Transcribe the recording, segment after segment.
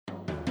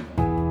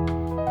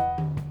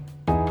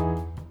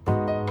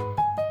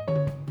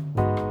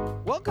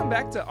Welcome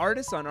back to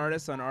Artists on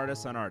Artists on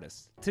Artists on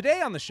Artists.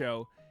 Today on the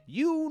show,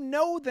 you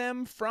know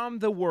them from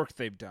the work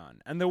they've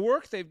done. And the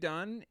work they've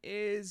done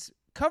is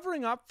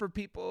covering up for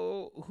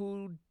people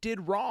who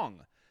did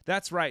wrong.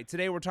 That's right.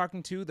 Today we're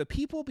talking to the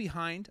people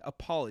behind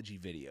apology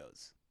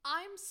videos.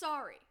 I'm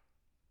sorry.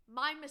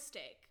 My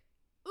mistake.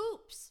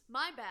 Oops,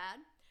 my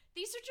bad.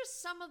 These are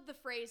just some of the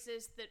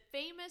phrases that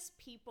famous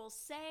people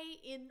say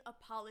in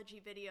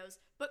apology videos,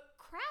 but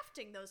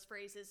crafting those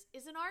phrases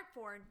is an art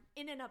form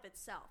in and of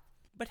itself.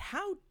 But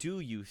how do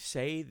you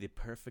say the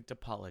perfect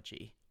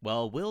apology?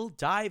 Well, we'll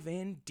dive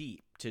in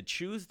deep to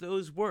choose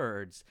those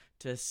words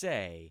to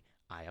say,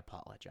 I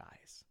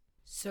apologize.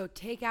 So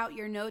take out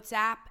your notes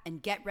app and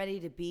get ready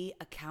to be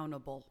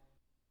accountable.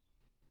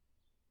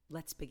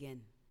 Let's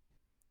begin.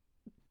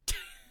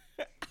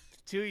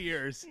 2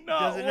 years. No,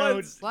 Doesn't know.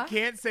 once. What?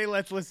 Can't say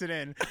let's listen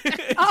in.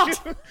 Oh.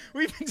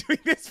 We've been doing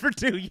this for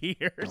 2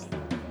 years.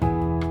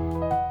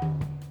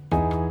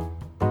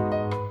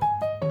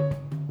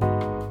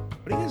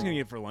 What are you guys going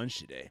to get for lunch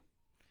today?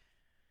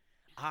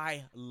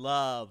 I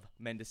love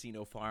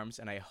Mendocino Farms,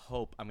 and I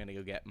hope I'm going to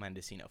go get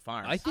Mendocino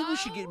Farms. I think we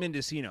should get Oh,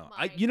 Mendocino.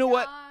 my You know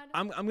what? God.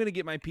 I'm going to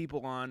get my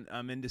people on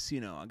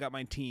Mendocino. I got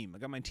my team.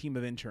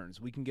 Of interns.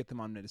 We can get them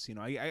on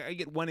Mendocino. I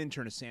get one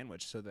intern a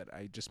sandwich so that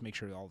I just make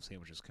sure all the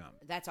sandwiches come.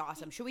 That's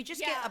awesome. Should we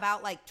just Yeah. get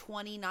about like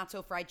 20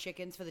 not-so-fried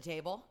chickens for the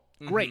table?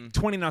 Great.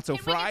 20 not so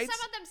Can we fried. get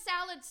some of them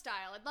salad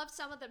style? I'd love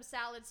some of them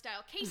salad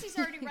style. Casey's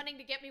already running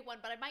to get me one,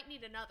 but I might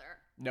need another.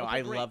 No, Okay,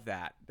 I great. love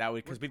that. That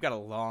would because we've got a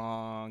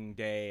long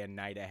day and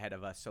night ahead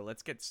of us. So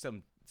let's get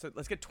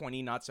let's get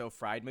 20 not so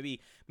fried.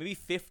 Maybe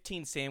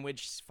 15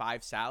 sandwich,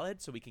 5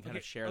 salad, so we can kind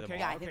of share them all.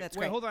 Yeah, I think that's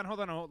Wait, great. hold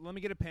on. Let me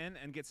get a pen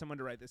and get someone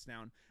to write this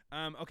down.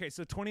 Okay,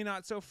 so 20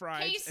 not so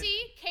fried.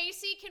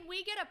 Casey, can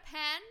we get a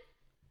pen?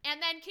 And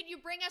then can you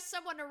bring us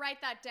someone to write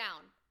that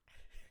down?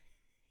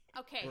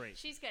 Okay, Great.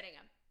 she's getting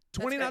him.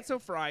 20 That's not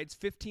so frieds,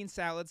 15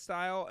 salad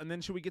style, and then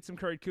should we get some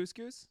curried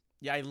couscous?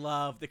 Yeah, I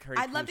love the curry.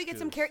 I'd love to get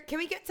some couscous. Can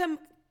we get some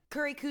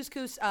curry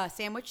couscous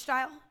sandwich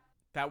style?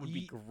 That would be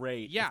Ye-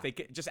 great. yeah. If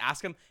they just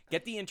ask them,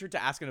 get the intern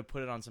to ask them to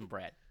put it on some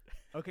bread.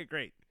 Okay,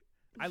 great.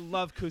 I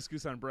love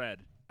couscous on bread.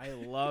 I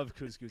love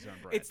couscous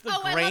on bread. It's the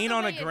I grain love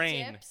on the a way it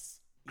grain. dips.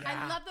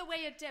 Yeah. I love the way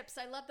it dips.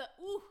 I love the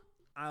ooh.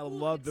 I Ooh,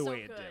 love it's the so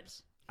way it good.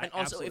 dips. And I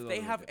also, if absolutely they love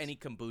the way have it dips. any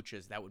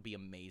kombuchas, that would be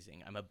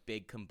amazing. I'm a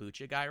big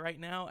kombucha guy right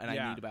now, and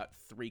Yeah. I need about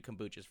 3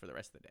 kombuchas for the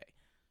rest of the day.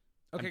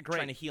 Okay, I'm great.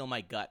 trying to heal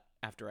my gut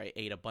after I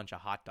ate a bunch of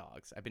hot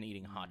dogs. I've been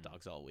eating hot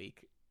dogs all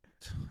week.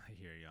 I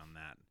hear you on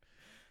that.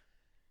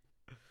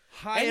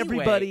 Hi, Anyway-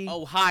 everybody.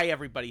 Oh, hi,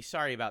 everybody.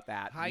 Sorry about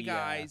that. Hi, We,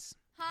 guys.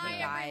 Hi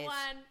Guys.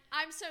 everyone.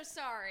 I'm so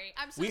sorry.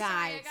 I'm so We- sorry.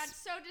 I Guys. got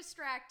so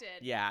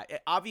distracted. Yeah,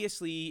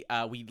 obviously,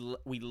 we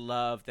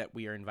love that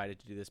we are invited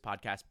to do this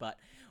podcast, but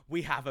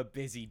we have a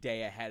busy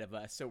day ahead of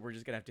us, so we're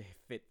just gonna have to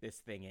fit this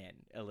thing in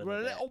a little We're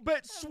a bit. little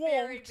bit A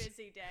very swamped.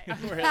 busy day.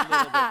 We're a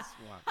little bit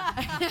swamped.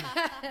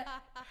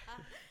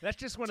 That's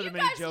just one Do of you the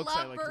many guys jokes I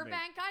love like to make.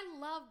 Burbank? I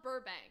love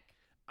Burbank.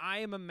 I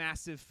am a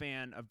massive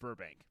fan of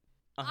Burbank.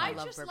 Uh-huh. I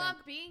love just Burbank.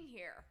 love being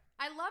here.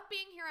 I love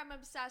being here. I'm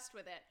obsessed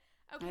with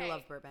it. Okay. I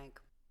love Burbank.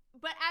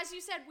 But as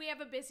you said, we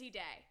have a busy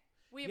day.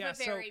 We have Yeah, a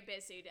so- very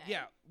busy day.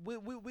 Yeah,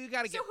 we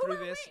got to So get who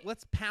through are this. we?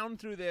 Let's pound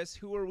through this.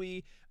 Who are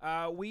we?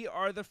 We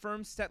are the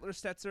firm Stetler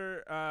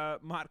Stetzer,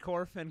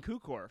 Mottkorf, and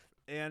Kukorf.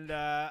 And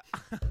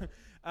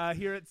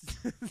here at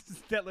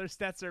Stetler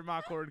Stetzer,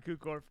 Mottkorf, and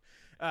Kukorf,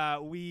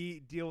 we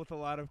deal with a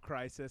lot of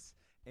crisis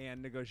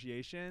and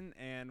negotiation,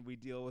 and we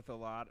deal with a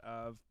lot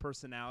of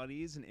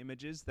personalities and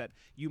images that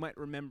you might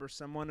remember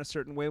someone a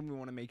certain way, and we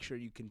want to make sure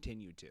you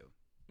continue to.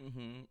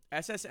 Mm-hmm.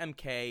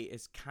 SSMK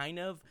is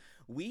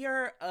we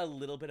are a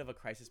little bit of a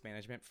crisis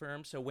management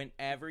firm. So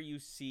whenever you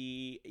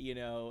see,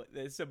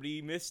 there's somebody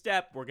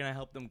misstep, we're going to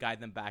help them guide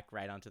them back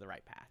right onto the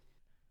right path.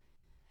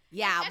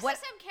 Yeah, what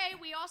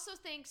SSMK, we also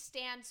think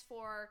stands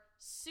for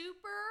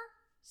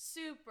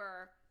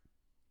super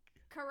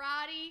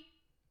karate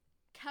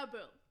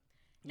kaboom.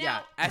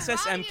 Now, Yeah, karate is a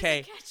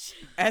SSMK. catch-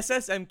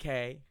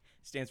 SSMK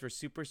stands for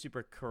super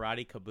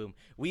karate kaboom.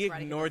 We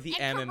Karate ignore kaboom. the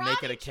M and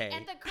make it a K.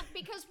 And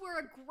because we're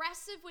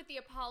aggressive with the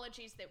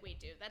apologies that we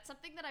do. That's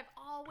something that I've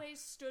always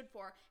stood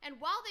for. And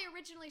while they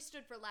originally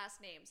stood for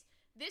last names,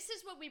 this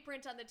is what we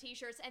print on the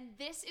t-shirts, and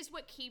this is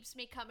what keeps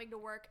me coming to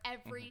work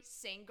every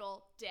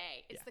single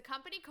day. It's Yeah. the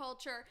company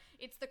culture.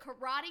 It's the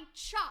karate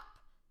chop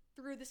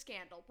through the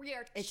scandal. We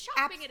are It's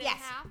chopping it in yes.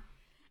 half,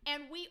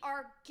 and we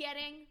are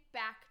getting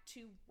back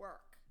to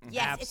work.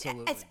 Yes,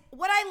 Absolutely. It's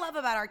what I love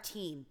about our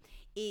team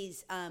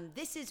is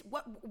this is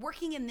what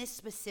working in this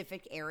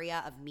specific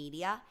area of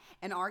media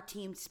and our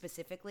team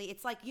specifically.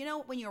 It's like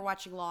when you're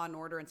watching Law and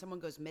Order and someone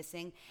goes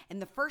missing,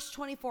 and the first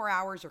 24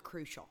 hours are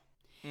crucial.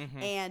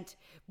 And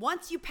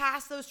once you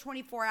pass those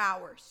 24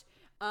 hours,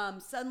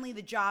 suddenly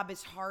the job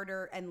is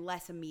harder and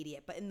less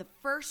immediate. But in the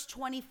first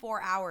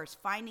 24 hours,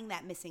 finding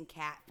that missing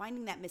cat,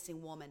 finding that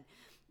missing woman,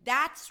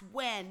 that's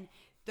when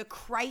the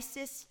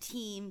crisis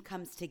team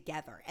comes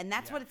together. And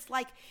that's what it's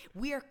like.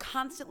 We are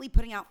constantly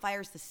putting out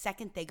fires the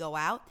second they go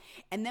out.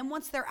 And then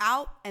once they're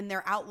out and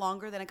they're out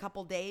longer than a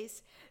couple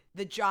days,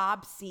 the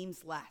job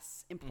seems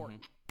less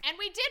important. And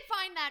we did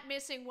find that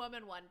missing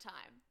woman one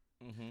time.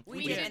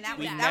 We did, and that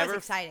We was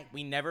exciting.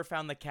 We never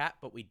found the cat,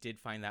 but we did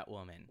find that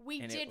woman. We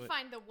did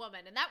find the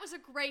woman, and that was a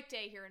great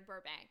day here in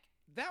Burbank.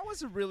 That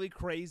was a really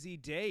crazy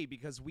day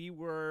because we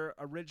were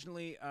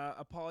originally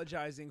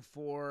apologizing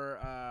for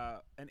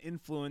an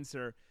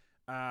influencer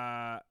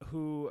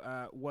who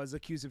was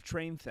accused of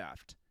train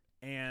theft.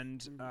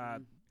 And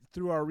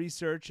through our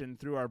research and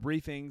through our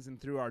briefings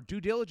and through our due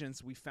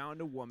diligence, we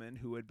found a woman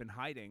who had been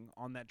hiding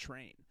on that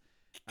train.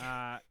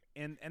 And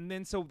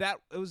then so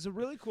that it was a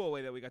really cool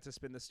way that we got to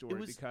spin the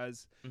story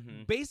because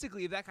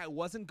basically if that guy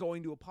wasn't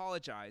going to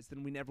apologize,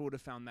 then we never would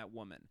have found that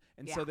woman.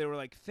 And so they were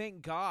like,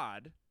 thank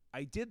God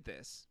I did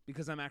this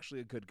because I'm actually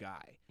a good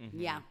guy.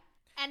 Yeah.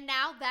 And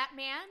now that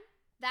man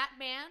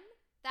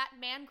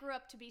grew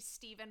up to be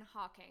Stephen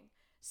Hawking,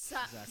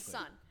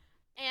 son.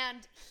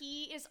 And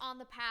he is on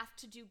the path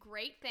to do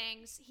great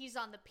things. He's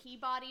on the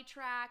Peabody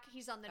track.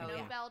 He's on the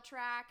Nobel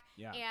track.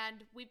 Yeah.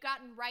 And we've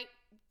gotten right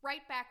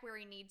back where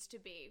he needs to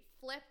be.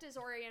 Flipped his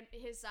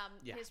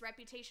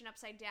reputation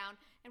upside down,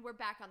 and we're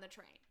back on the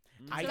train.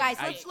 Guys,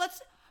 let's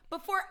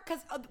before, because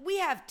we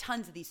have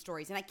tons of these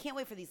stories, and I can't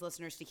wait for these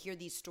listeners to hear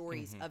these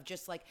stories of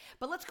just like,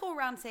 but let's go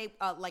around and say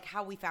like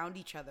how we found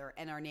each other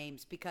and our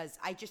names, because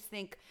I just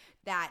think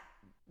that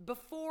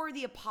before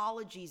the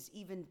apologies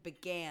even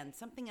began,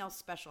 something else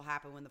special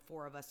happened when the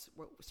four of us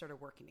started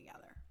working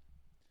together.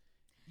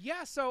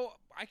 Yeah, so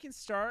I can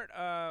start.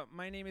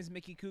 My name is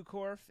Mickey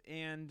Kukorf,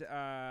 and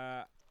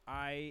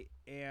I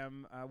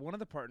am one of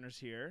the partners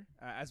here,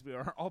 as we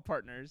are all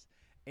partners.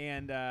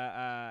 And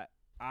I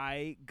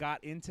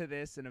got into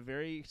this in a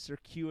very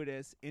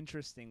circuitous,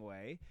 interesting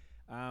way.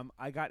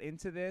 I got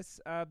into this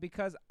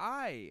because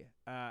I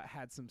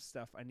had some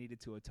stuff I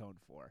needed to atone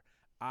for.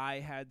 I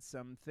had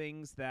some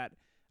things that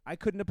I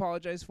couldn't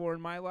apologize for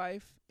in my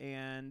life,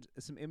 and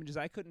some images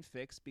I couldn't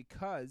fix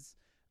because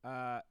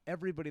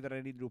everybody that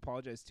I needed to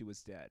apologize to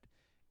was dead.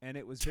 And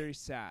it was very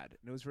sad,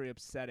 and it was very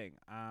upsetting.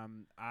 I'll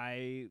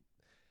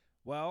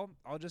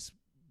just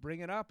bring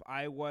it up.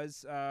 I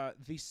was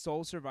the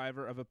sole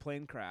survivor of a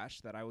plane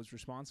crash that I was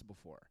responsible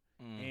for.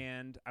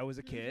 And I was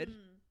a kid,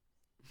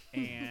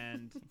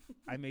 and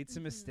I made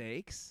some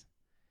mistakes,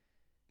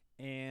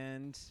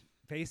 and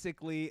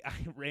basically I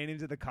ran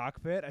into the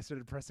cockpit. I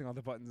started pressing all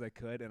the buttons I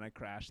could, and I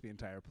crashed the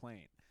entire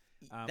plane.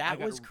 That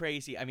was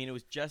crazy. I mean, it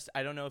was just,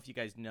 I don't know if you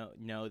guys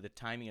know the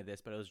timing of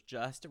this, but it was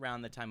just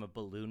around the time of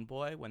Balloon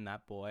Boy, when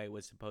that boy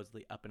was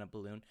supposedly up in a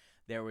balloon.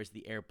 There was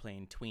the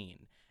airplane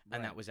tween,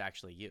 and that was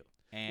actually you.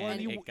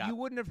 And you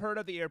wouldn't have heard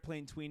of the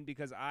airplane tween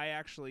because I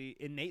actually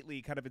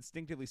innately, kind of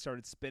instinctively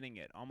started spinning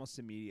it almost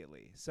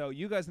immediately. So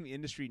you guys in the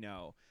industry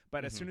know,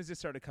 but as soon as it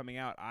started coming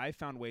out, I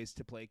found ways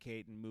to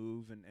placate and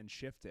move and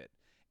shift it.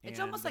 It's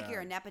almost like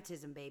you're a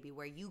nepotism baby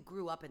where you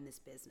grew up in this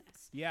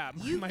business. Yeah,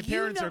 my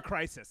parents are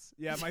crisis.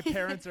 Yeah, my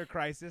parents are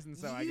crisis, and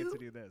so I get to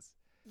do this.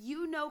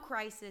 You know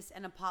crisis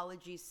and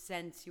apologies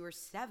since you were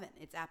 7.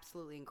 It's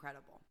absolutely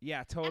incredible.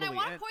 Yeah, totally. And I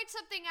want to point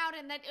something out,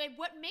 in that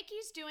what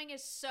Mickey's doing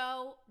is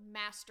so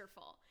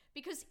masterful.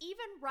 Because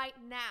even right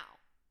now,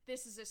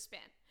 this is a spin.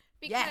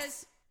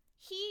 Because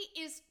he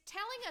is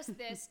telling us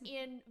this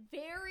in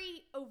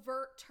very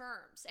overt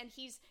terms, and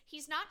he's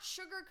not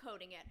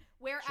sugarcoating it.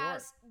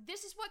 Whereas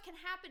this is what can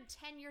happen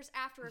 10 years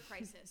after a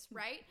crisis,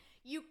 right?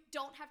 You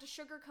don't have to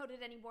sugarcoat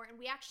it anymore, and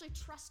we actually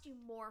trust you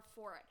more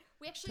for it.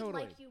 We actually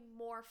like you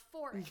more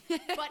for it.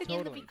 But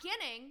in the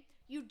beginning,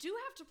 you do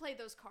have to play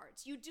those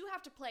cards. You do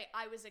have to play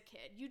I was a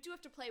kid. You do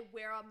have to play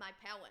where are my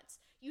parents.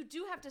 You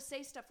do have to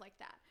say stuff like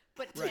that.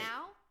 But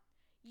now,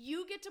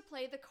 you get to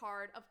play the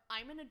card of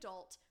I'm an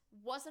adult.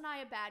 Wasn't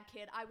I a bad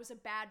kid? I was a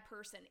bad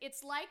person.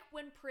 It's like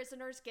when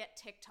prisoners get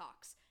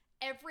TikToks.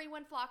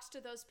 Everyone flocks to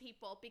those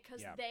people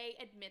because they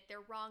admit their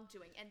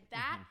wrongdoing. And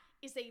that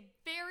is a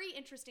very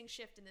interesting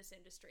shift in this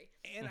industry.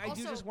 And I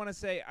do just want to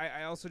say,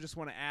 I also just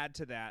want to add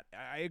to that.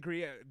 I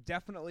agree.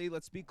 Definitely,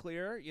 let's be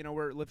clear. You know,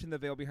 we're lifting the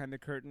veil behind the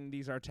curtain.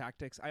 These are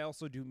tactics. I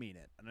also do mean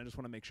it. And I just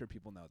want to make sure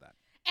people know that.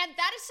 And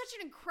that is such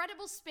an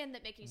incredible spin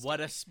that Mickey's What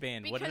doing. a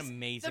spin. What an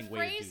amazing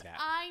way to do that.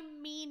 I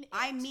mean it.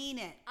 I mean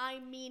it.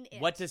 I mean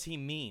it. What does he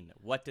mean?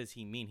 What does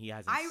he mean? He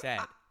hasn't said.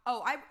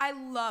 I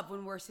love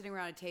when we're sitting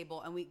around a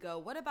table and we go,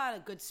 what about a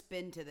good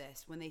spin to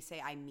this, when they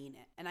say I mean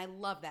it? And I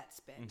love that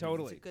spin.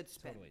 Totally. It's a good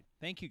spin. Totally.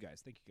 Thank you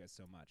guys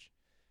so much.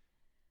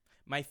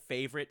 My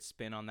favorite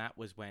spin on that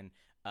was when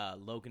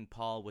Logan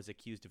Paul was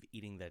accused of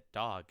eating the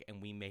dog,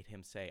 and we made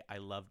him say, I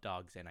love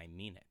dogs and I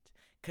mean it.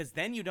 Because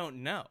then you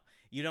don't know.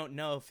 You don't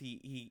know if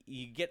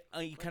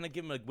you kind of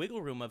give him a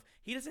wiggle room of,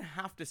 he doesn't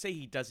have to say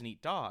he doesn't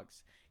eat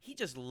dogs. He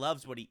just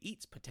loves what he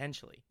eats,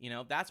 potentially. You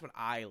know, that's what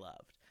I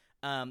loved.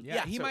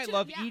 He might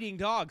love eating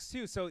dogs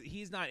too, so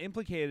he's not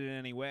implicated in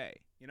any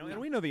way. You know, and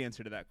we know the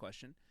answer to that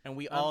question. And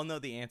we all know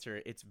the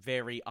answer. It's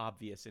very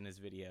obvious in his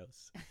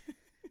videos.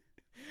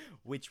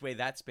 which way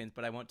that spins,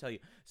 but I won't tell you.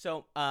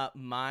 So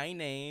my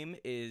name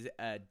is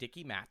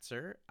Dickie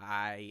Matzer.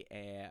 I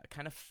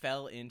kind of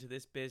fell into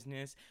this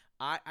business.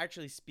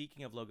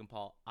 Speaking of Logan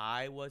Paul,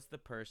 I was the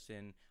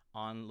person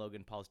on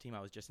Logan Paul's team.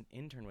 I was just an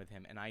intern with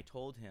him, and I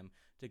told him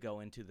to go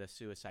into the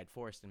suicide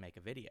forest and make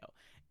a video.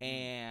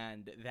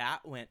 And that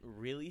went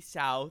really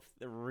south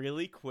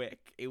really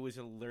quick. It was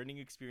a learning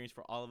experience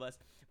for all of us.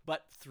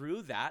 But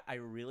through that, I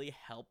really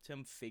helped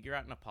him figure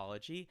out an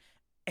apology.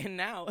 And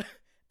now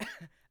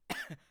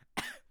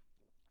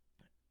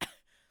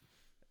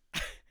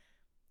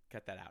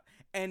cut that out.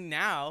 And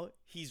now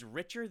he's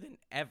richer than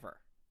ever.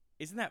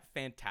 Isn't that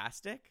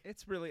fantastic?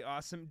 It's really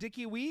awesome.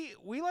 Dickie, we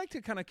like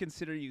to kind of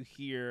consider you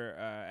here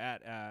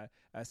at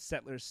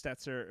Settlers,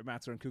 Stetzer,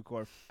 Matzer, and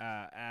Kukorf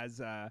as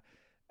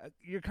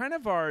you're kind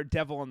of our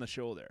devil on the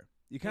shoulder.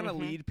 You kind of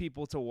lead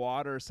people to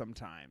water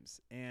sometimes.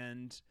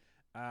 And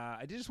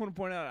I did just want to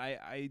point out,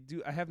 I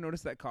have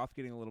noticed that cough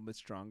getting a little bit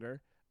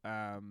stronger.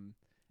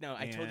 No,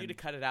 I told you to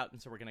cut it out,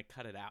 and so we're going to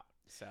cut it out.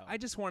 So I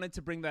just wanted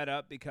to bring that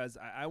up because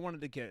I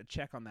wanted to get a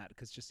check on that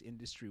because just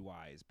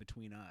industry-wise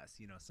between us,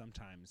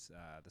 sometimes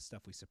the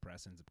stuff we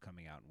suppress ends up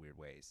coming out in weird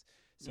ways.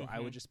 So I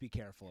would just be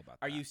careful about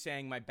that. Are you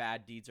saying my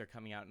bad deeds are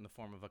coming out in the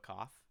form of a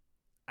cough?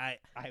 I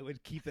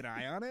would keep an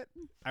eye on it.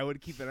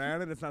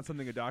 It's not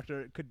something a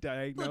doctor could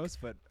diagnose,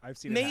 but I've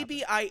seen it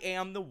happen. I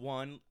am the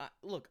one.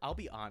 Look, I'll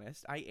be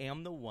honest. I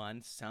am the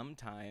one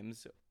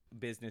sometimes.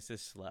 Business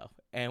is slow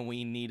and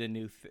we need a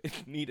new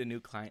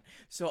client,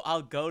 so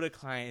I'll go to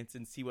clients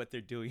and see what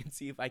they're doing and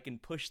see if I can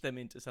push them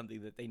into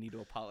something that they need to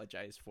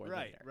apologize for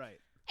later. Right.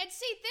 And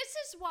see, this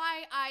is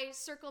why I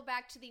circle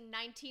back to the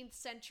 19th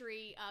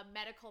century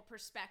medical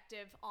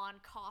perspective on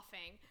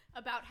coughing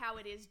about how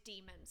it is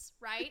demons,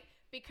 right?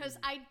 Because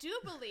I do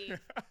believe,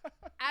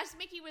 as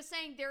Mickey was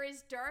saying, there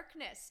is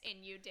darkness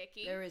in you,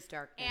 Dickie. There is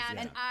darkness.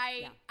 And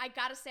I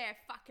gotta say, I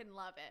fucking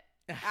love it.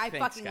 I Thanks,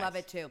 fucking guys. love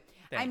it too.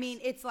 Thanks. I mean,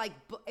 it's like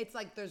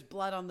there's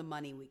blood on the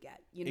money we get.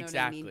 You know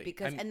Exactly. what I mean?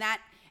 Because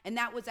and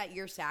that was at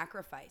your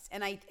sacrifice.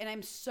 And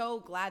I'm so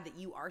glad that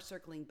you are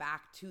circling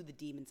back to the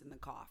demons and the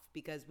cough,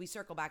 because we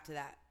circle back to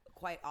that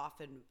quite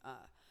often.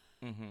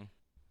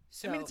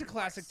 So, I mean, it's a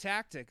classic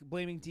tactic,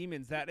 blaming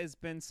demons. That has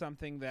been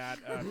something that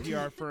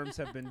PR firms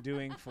have been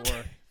doing for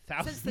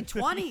thousands since the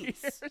of 20s.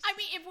 years. I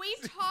mean, if we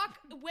talk,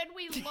 when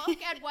we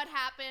look at what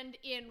happened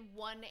in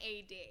 1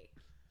 AD,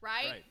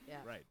 right? Yeah.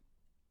 Right.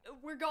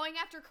 We're going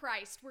after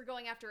Christ. We're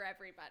going after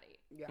everybody.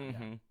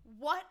 Yeah.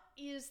 What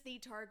is the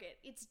target?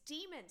 It's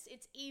demons.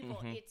 It's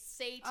evil. It's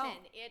Satan. Oh.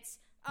 It's,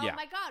 Yeah.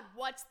 my God,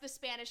 what's the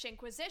Spanish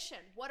Inquisition?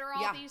 What are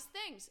all Yeah. these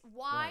things?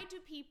 Why do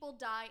people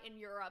die in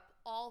Europe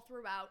all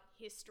throughout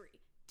history?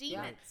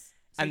 Demons.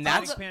 And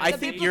Satanic that's, panic. I The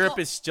think biblical- Europe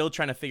is still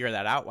trying to figure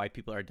that out, why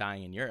people are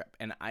dying in Europe.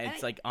 And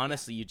it's like,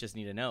 honestly, you just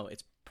need to know.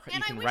 It's you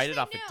And I can wish write it they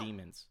off knew. as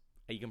demons.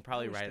 You can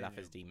probably wish write it they off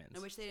knew. as demons. I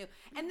wish they do.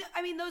 And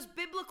I mean, those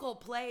biblical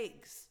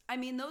plagues. I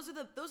mean, those are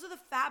the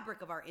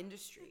fabric of our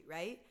industry,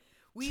 right?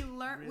 We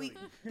learn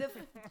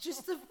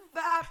just the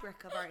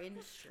fabric of our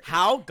industry.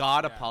 How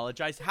God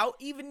apologized, how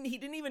even he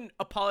didn't even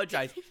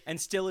apologize and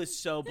still is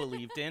so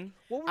believed in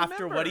Well,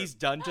 after what remember- he's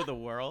done to the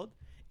world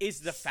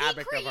is the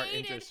fabric of our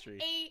industry.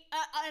 He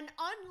created an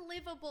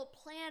unlivable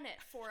planet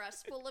for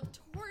us, full of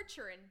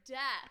torture and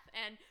death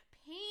and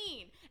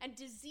pain and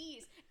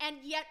disease, and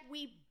yet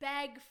we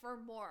beg for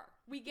more.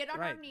 We get on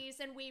our Right. knees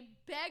and we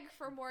beg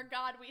for more.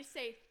 God, we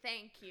say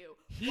thank you.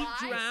 He Why?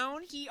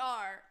 drowned-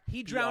 PR.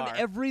 He drowned are.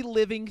 every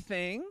living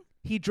thing.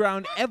 He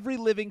drowned every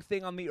living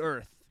thing on the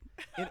earth.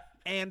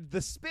 And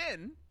the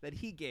spin that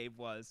he gave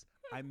was,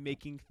 I'm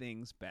making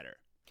things better.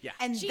 Yeah.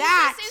 And Jesus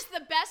that is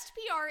the best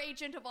PR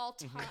agent of all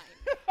time.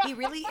 he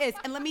really is.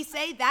 And let me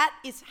say, that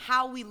is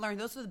how we learn.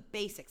 Those are the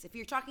basics. If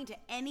you're talking to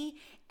any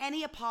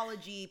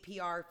apology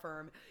PR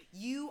firm,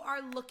 you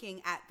are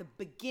looking at the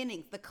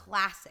beginnings, the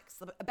classics.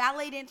 The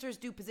ballet dancers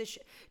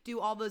do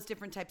all those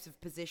different types of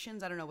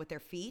positions. I don't know, with their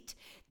feet.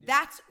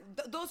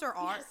 Those are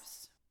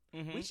ours.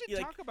 We should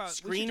Like, talk about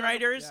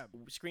screenwriters.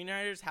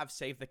 Screenwriters have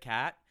Save the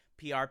Cat.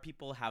 PR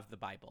people have the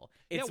Bible.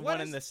 It's what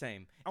one is- and the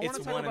same. I want It's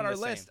to talk one about and our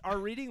the list, same. our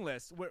reading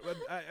list.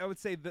 I would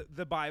say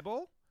the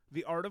Bible,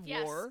 The Art of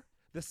Yes. War,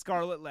 The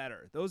Scarlet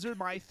Letter. Those are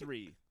my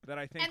three that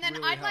I think And then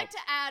really I'd like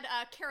help. to add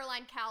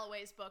Caroline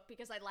Calloway's book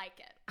because I like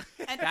it.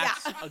 And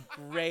That's yeah. a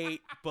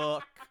great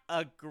book.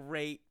 A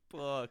great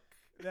book.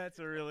 That's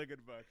a really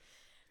good book.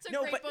 It's a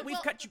No, great but book. we've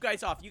Well- cut you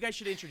guys off. You guys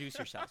should introduce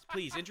yourselves.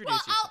 Please introduce Well,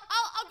 yourself.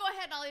 I'll go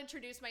ahead and I'll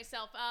introduce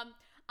myself.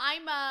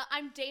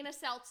 I'm Dana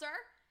Seltzer,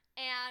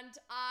 and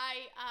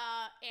I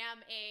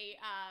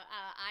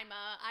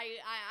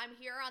I'm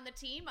here on the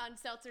team on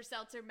Seltzer,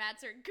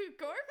 Matzer, and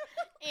Kukorf,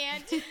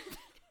 and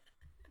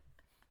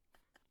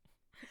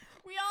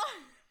we all.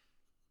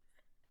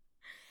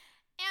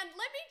 And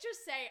let me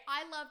just say,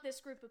 I love this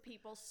group of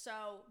people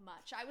so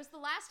much. I was the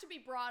last to be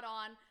brought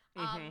on.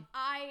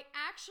 I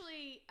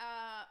actually,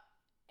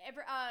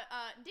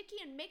 Dickie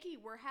and Mickey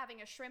were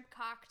having a shrimp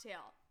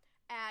cocktail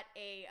at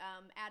a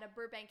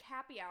Burbank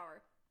happy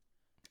hour,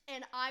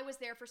 and I was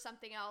there for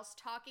something else,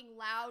 talking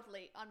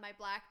loudly on my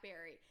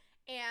BlackBerry.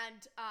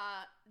 And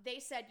they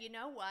said, you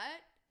know what?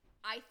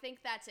 I think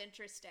that's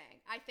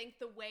interesting. I think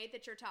the way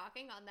that you're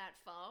talking on that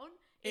phone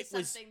is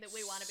something that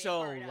we want to be a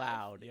part of. So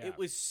loud. Yeah. It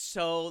was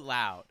so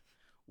loud.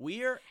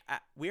 We're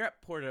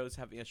at Porto's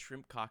having a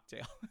shrimp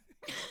cocktail.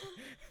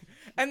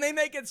 And they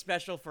make it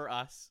special for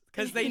us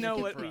because they know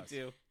what we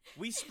do.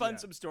 We spun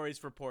some stories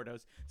for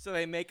Porto's, so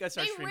they make us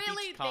our shrimp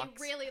beach cocks.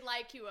 They really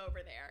like you over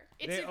there.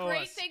 It's They a owe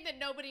great us. thing that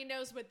nobody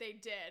knows what they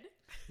did.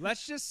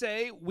 Let's just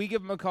say we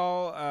give them a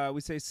call.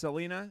 We say,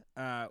 Selena,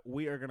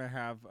 we are going to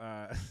have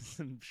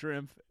some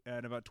shrimp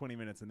in about 20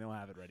 minutes, and they'll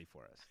have it ready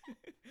for us.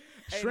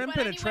 Shrimp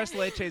But and a tres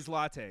leches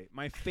latte,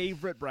 my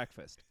favorite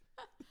breakfast.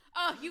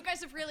 Oh, you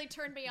guys have really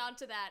turned me on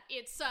to that.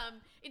 It's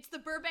the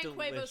Burbank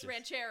Huevos Delicious.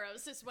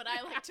 Rancheros is what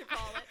I like to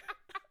call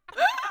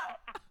it.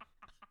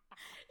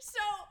 So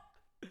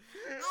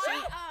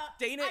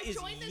Dana I is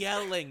joined this-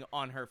 yelling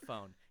on her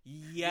phone.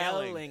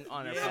 Yelling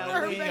on her phone.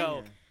 Yelling. We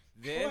know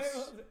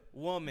this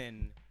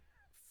woman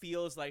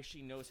feels like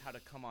she knows how to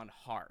come on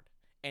hard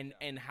and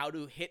how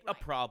to hit a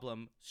Right.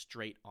 problem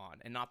straight on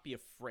and not be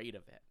afraid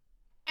of it.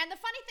 And the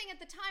funny thing, at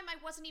the time, I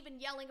wasn't even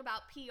yelling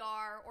about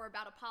PR or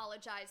about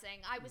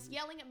apologizing. I was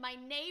yelling at my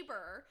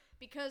neighbor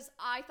because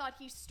I thought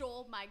he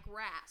stole my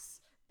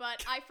grass.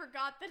 But I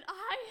forgot that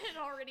I had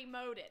already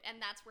mowed it,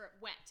 and that's where it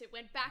went. It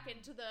went back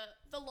into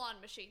the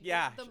lawn machine,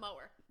 Yeah. the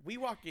mower. We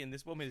walk in,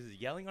 this woman is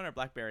yelling on her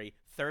BlackBerry,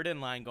 third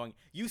in line, going,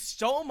 "You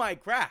stole my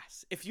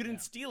grass. If you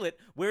didn't steal it,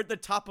 where'd the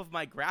top of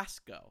my grass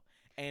go?"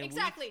 And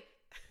Exactly.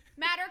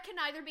 Matter can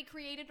either be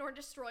created or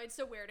destroyed,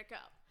 so where'd it go?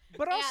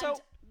 But also,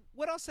 And-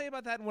 what I'll say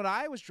about that and what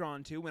I was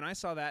drawn to when I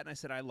saw that and I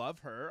said, I love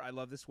her, I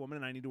love this woman,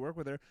 and I need to work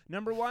with her.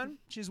 Number one,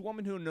 she's a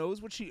woman who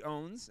knows what she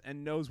owns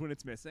and knows when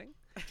it's missing.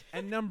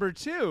 And number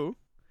two,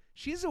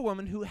 she's a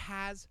woman who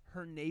has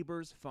her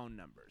neighbors' phone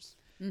numbers,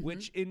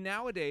 which in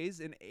nowadays,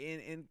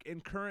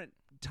 in current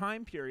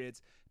time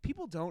periods,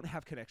 people don't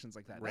have connections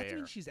like that. That Rare.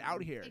 means she's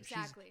out here.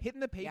 Exactly. She's hitting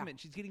the pavement.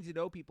 She's getting to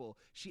know people.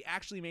 She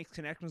actually makes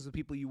connections with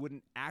people you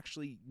wouldn't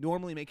actually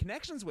normally make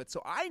connections with.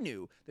 So I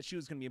knew that she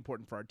was going to be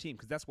important for our team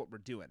because that's what we're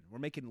doing. We're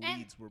making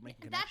leads. We're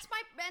making connections.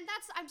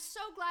 I'm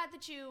so glad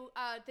that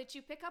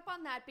you pick up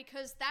on that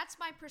because that's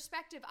my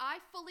perspective. I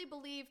fully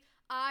believe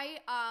I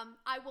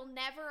will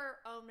never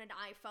own an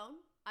iPhone.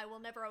 I will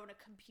never own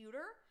a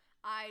computer.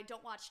 I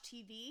don't watch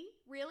TV,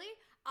 really.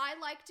 I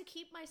like to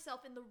keep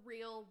myself in the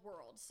real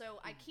world. So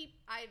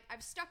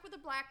I've stuck with a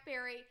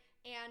BlackBerry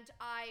and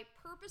I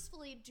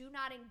purposefully do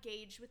not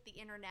engage with the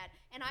internet.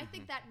 And I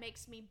think that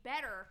makes me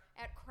better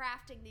at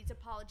crafting these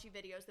apology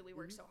videos that we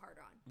work so hard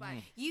on.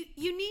 But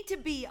You need to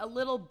be a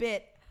little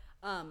bit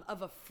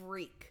of a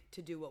freak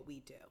to do what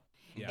we do.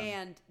 Yeah.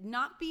 And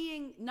not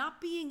being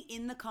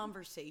in the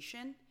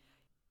conversation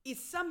is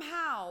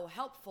somehow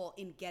helpful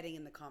in getting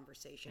in the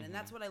conversation. And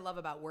that's what I love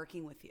about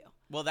working with you.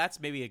 Well, that's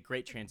maybe a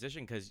great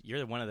transition because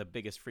you're one of the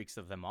biggest freaks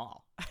of them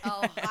all.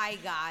 Oh, hi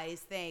guys.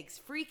 Thanks.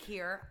 Freak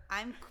here.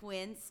 I'm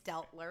Quinn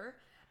Steltler.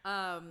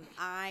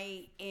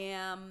 I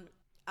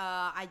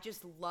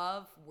just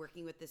love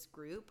working with this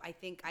group. I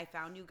think I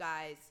found you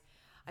guys.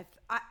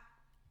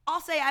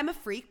 I'll say I'm a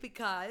freak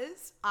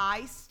because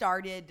I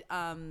started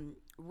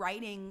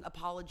writing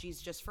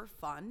apologies just for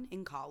fun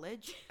in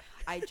college.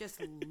 I just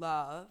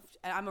loved.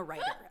 I'm a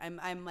writer.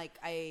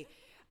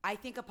 I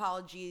think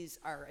apologies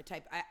are a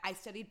type. I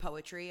studied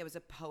poetry. I was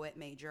a poet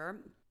major.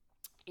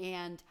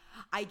 And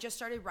I just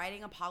started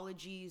writing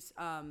apologies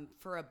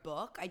for a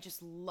book. I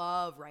just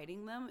love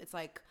writing them. It's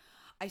like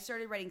I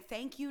started writing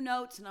thank you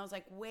notes, and I was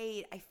like,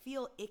 wait, I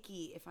feel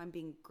icky if I'm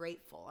being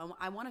grateful.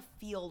 I want to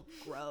feel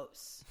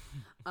gross,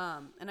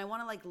 and I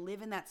want to like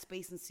live in that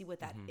space and see what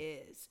that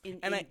is.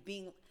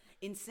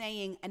 In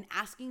saying and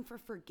asking for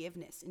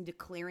forgiveness and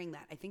declaring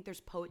that. I think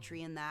there's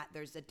poetry in that.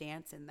 There's a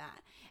dance in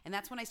that, and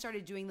that's when I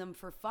started doing them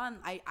for fun.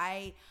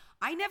 I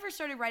never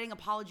started writing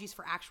apologies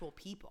for actual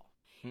people.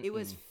 It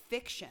was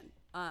fiction.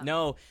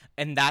 No,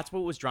 and that's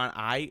what was drawn.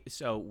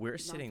 So we're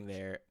sitting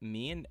there.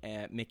 Me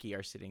and Mickey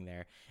are sitting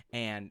there,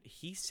 and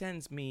he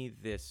sends me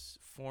this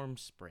form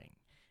spring,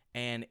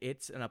 and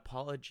it's an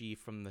apology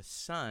from the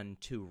sun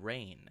to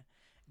rain,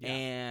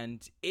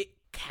 and it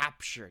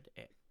captured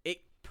it. It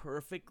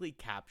perfectly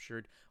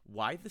captured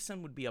why the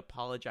sun would be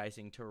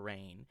apologizing to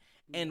rain,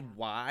 and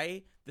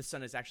why the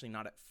sun is actually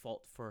not at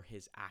fault for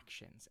his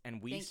actions. And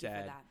we Thank you for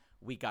said, that.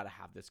 we got to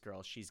have this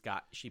girl.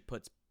 She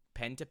puts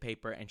pen to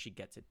paper and she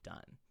gets it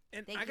done.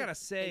 And Thank I you. gotta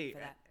Thank you say, for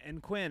that.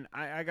 and Quinn,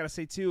 I gotta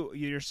say too,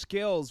 your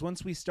skills,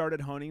 once we started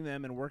honing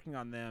them and working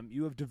on them,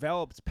 you have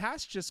developed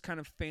past just kind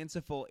of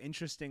fanciful,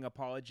 interesting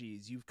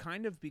apologies. You've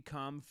kind of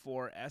become,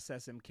 for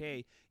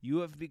SSMK, you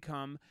have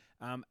become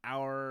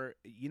our,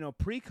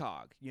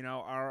 precog,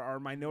 our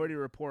Minority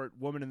Report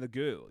woman in the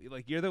goo.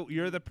 Like you're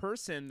the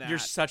person that You're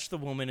such the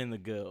woman in the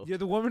goo. you're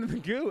the woman in the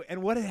goo.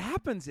 And what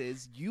happens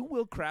is you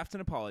will craft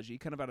an apology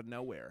kind of out of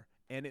nowhere,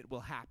 and it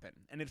will happen,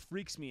 and it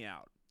freaks me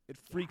out. It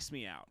freaks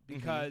me out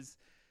because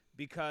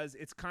because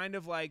it's kind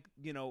of like,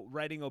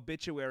 writing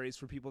obituaries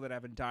for people that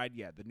haven't died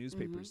yet. The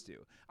newspapers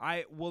do.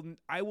 I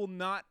will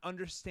not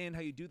understand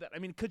how you do that. I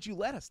mean, could you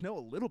let us know a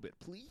little bit,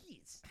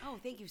 please? Oh,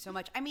 thank you so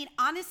much. I mean,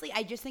 honestly,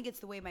 I just think it's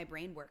the way my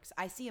brain works.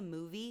 I see a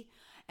movie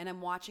and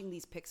I'm watching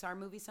these Pixar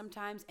movies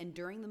sometimes, and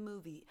during the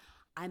movie,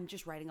 I'm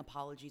just writing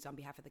apologies on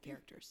behalf of the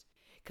characters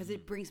because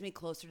it brings me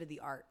closer to the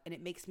art and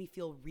it makes me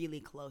feel really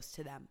close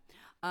to them.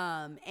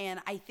 And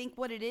I think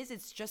what it is,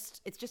 it's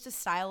just a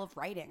style of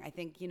writing. I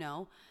think,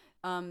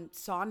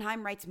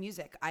 Sondheim writes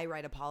music. I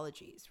write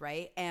apologies,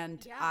 right?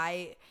 And Yeah.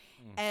 I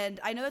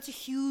know that's a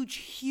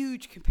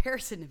huge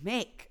comparison to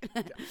make.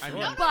 I mean,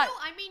 No, But-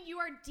 I mean, you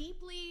are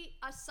deeply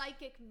a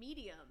psychic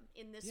medium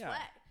in this Yeah.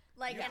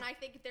 way. And I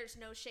think there's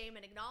no shame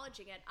in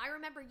acknowledging it. I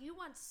remember you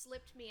once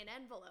slipped me an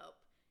envelope,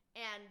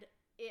 and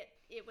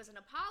it was an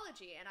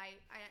apology, and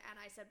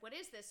I said, "What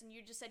is this?" And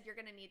you just said, "You're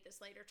going to need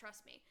this later,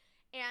 trust me."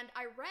 And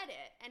I read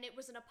it, and it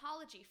was an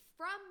apology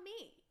from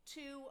me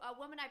to a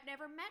woman I've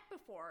never met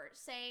before,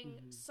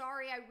 saying,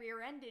 "Sorry, I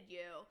rear-ended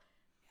you.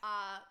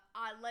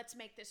 Let's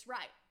make this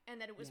right." And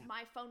that it was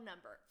my phone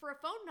number for a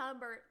phone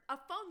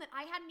that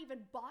I hadn't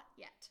even bought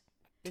yet.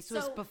 This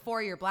was So-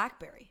 before your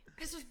BlackBerry.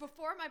 This was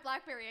before my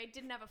BlackBerry. I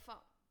didn't have a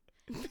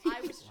phone.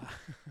 I was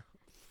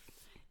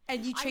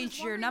And you I was changed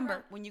your wondering number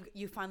about- when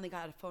you finally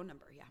got a phone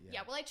number. Yeah.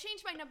 yeah. Well, I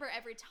change my number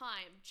every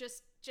time,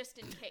 just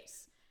in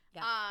case.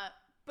 Yeah.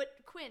 But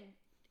Quinn,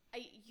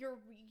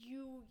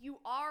 you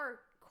are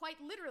quite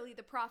literally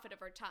the prophet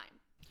of our time.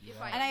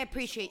 And I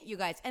appreciate you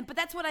guys. But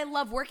that's what I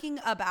love working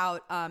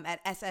about at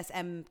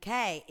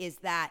SSMK is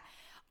that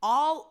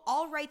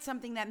I'll write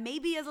something that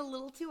maybe is a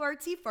little too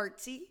artsy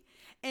fartsy.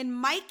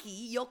 And Mickey,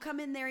 you'll come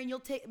in there and you'll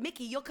take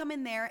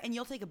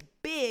a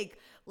big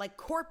like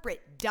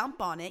corporate dump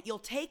on it. You'll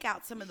take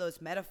out some of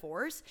those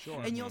metaphors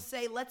and you'll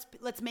say,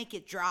 let's make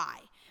it dry.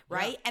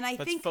 Right. And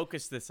Let's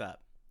focus this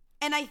up.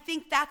 And I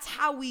think that's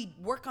how we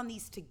work on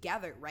these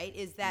together, right?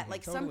 Is that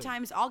like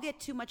sometimes I'll get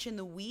too much in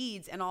the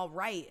weeds and I'll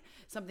write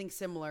something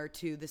similar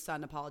to the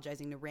sun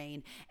apologizing to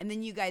rain. And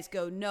then you guys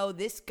go, no,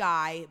 this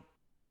guy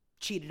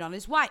cheated on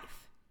his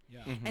wife.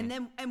 Yeah.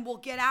 And we'll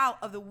get out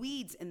of the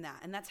weeds in that.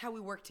 And that's how we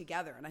work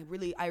together. And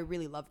I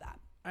really love that.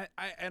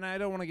 I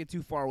don't want to get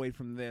too far away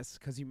from this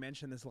because you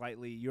mentioned this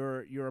lightly.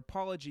 Your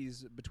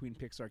apologies between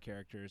Pixar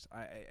characters.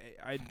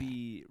 I'd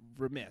be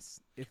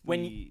remiss if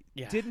we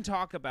didn't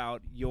talk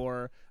about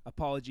your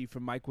apology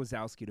from Mike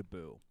Wazowski to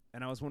Boo.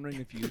 And I was wondering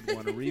if you'd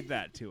want to read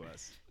that to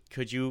us.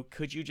 Could you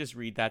just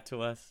read that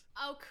to us?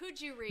 Oh,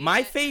 could you read My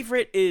it?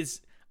 favorite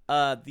is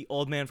the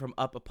old man from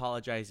Up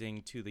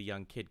apologizing to the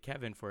young kid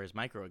Kevin for his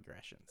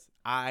microaggressions.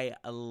 I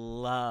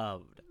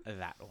loved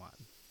that one.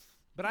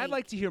 But I'd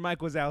like to hear Mike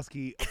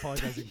Wazowski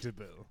apologizing to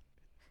Boo.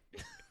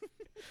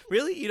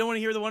 Really? You don't want to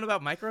hear the one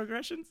about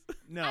microaggressions?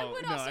 No, I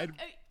would no. also. Can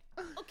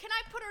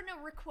I put in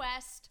a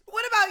request?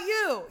 What about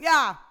you?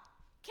 Yeah.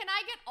 Can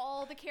I get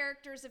all the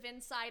characters of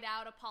Inside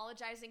Out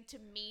apologizing to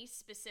me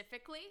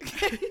specifically?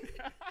 Can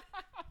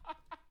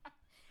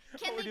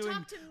we're they doing-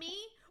 talk to me,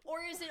 or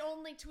is it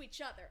only to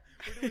each other?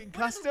 We're doing What are the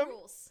custom.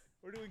 rules?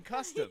 We're doing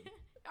custom.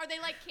 Are they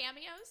like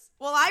cameos?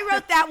 Well, I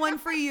wrote that one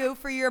for you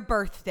for your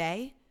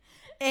birthday.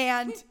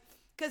 And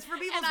because for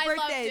people's I loved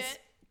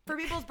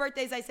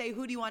birthdays, it. I say,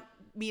 who do you want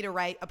me to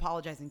write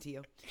apologizing to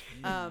you?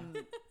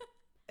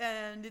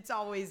 And it's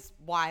always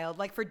wild.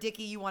 Like for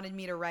Dickie, you wanted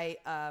me to write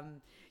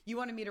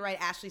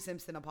Ashley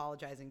Simpson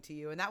apologizing to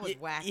you, and that was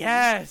wacky.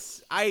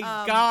 Yes.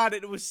 God,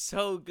 it was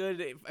so good.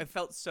 It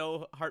felt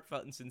so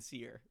heartfelt and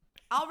sincere.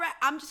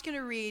 I'm just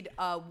gonna read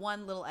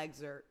one little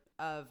excerpt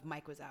of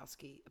Mike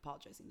Wazowski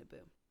apologizing to Boo.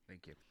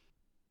 Thank you.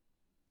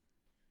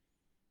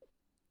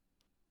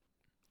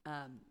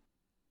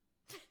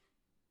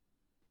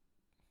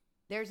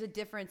 There's a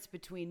difference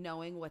between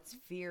knowing what's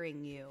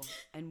fearing you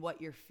and what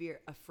you're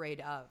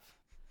afraid of.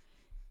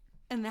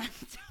 And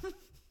that's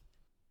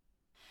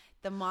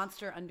the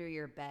monster under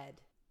your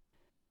bed,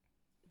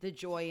 the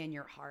joy in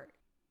your heart.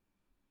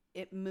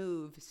 It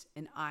moves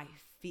and I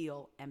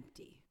feel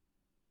empty.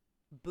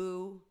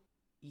 Boo,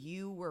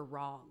 you were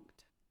wronged.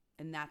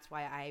 And that's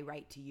why I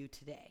write to you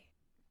today.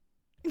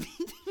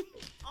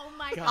 Oh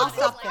my God. god, I'll it's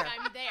stop like there.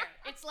 I'm there.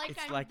 It's like It's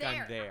I'm like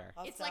there. I'm there.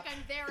 I'll It's stop. like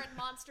I'm there at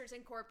Monsters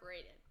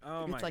Incorporated.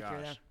 Oh my It's like gosh.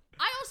 you're there.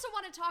 I also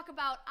want to talk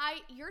about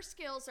your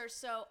skills are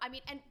so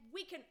and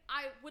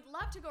I would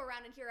love to go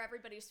around and hear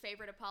everybody's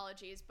favorite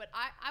apologies, but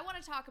I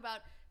want to talk about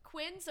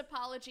Quinn's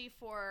apology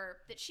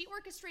that she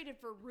orchestrated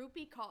for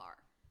Rupi Kaur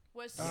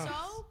was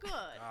so good.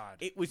 God.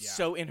 It was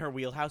so in her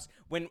wheelhouse.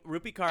 When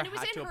Rupi Kaur And it was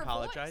had in to her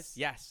apologize. voice.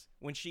 Yes.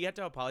 When she had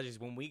to apologize,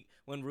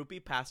 when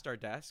Rupi passed our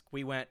desk,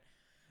 we went,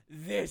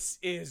 "This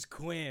is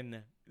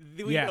Quinn.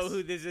 We Yes. know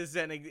who this is,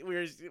 and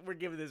we're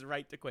giving this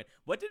right to Quinn."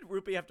 What did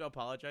Rupi have to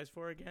apologize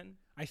for again?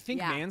 I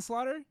think Yeah.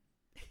 manslaughter.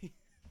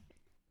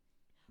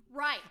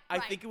 Right. I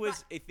think it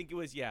was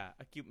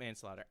acute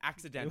manslaughter,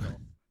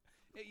 accidental.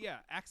 Yeah,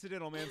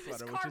 accidental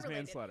manslaughter, car which is related.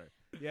 manslaughter.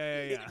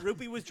 Yeah.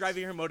 Rupi was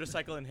driving her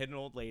motorcycle and hit an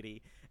old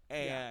lady,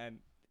 and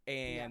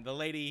the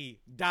lady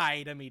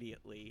died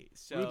immediately.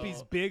 So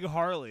Rupi's big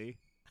Harley.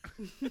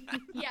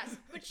 Yes,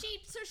 but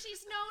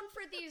she's known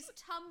for these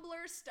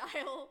Tumblr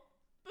style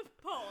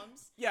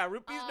poems. Yeah,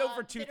 Rupi's known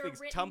for two that are things: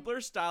 written-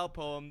 Tumblr style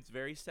poems,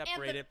 very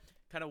separated,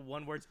 kind of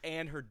one words,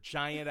 and her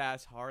giant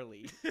ass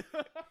Harley.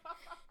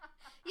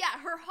 Yeah,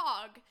 her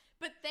hog.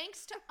 But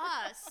thanks to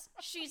us,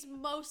 she's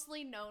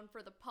mostly known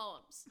for the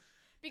poems.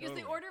 Because the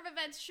Totally. order of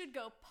events should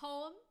go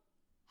poem,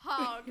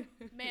 hog,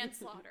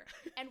 manslaughter.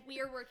 And we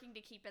are working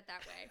to keep it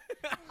that way.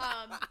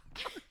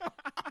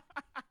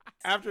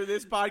 After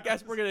this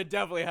podcast, we're gonna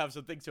definitely have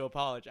some things to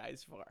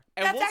apologize for,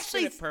 and That's we'll actually-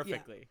 spin it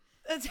perfectly.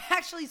 That's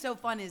actually so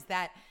fun is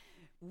that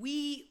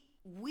we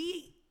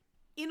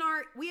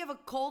have a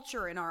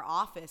culture in our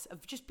office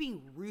of just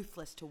being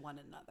ruthless to one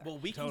another. Well,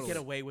 we can Totally. get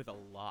away with a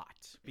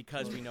lot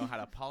because we know how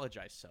to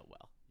apologize so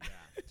well.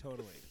 Yeah,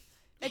 totally.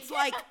 It's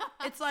like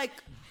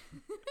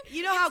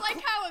you know how It's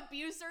like how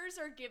abusers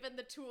are given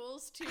the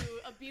tools to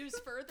abuse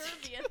further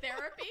via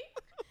therapy.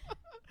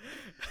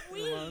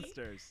 We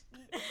Monsters.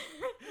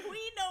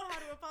 we know how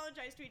to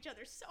apologize to each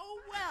other so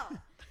well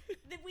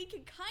that we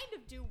can kind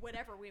of do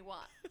whatever we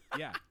want.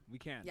 Yeah, we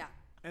can. Yeah.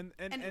 And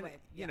Anyway,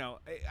 you know,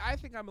 I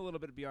think I'm a little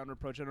bit beyond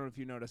reproach. I don't know if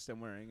you noticed I'm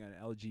wearing an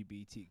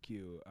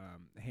LGBTQ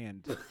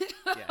hand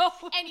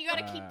And you got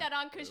to keep that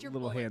on because you're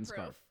little hand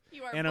bulletproof. scarf.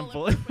 You are and I'm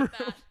bulletproof with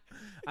bulletproof.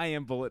 that. I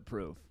am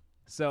bulletproof.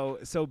 So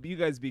you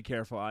guys be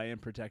careful. I am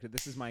protected.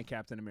 This is my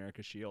Captain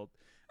America shield.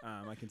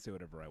 I can say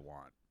whatever I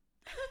want.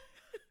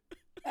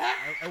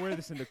 I wear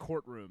this into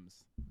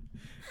courtrooms.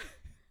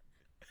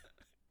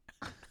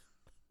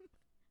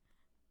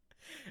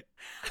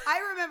 I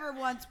remember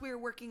once we were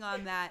working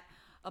on that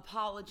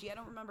apology. I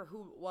don't remember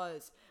who it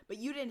was, but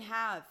you didn't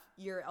have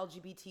your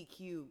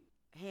LGBTQ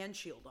hand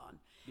shield on.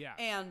 Yeah.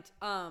 And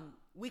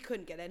we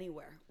couldn't get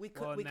anywhere. We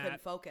Well, and couldn't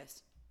that-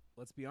 focus.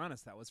 Let's be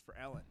honest. That was for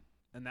Ellen,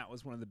 and that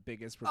was one of the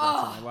biggest regrets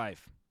of my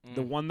life.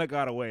 The one that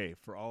got away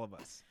for all of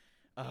us.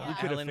 We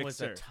could've Ellen was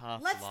fixed a her.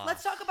 tough Let's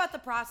loss. talk about the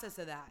process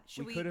of that.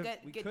 Should We we, could've-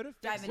 get, we get could've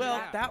dive fixed into it. Well,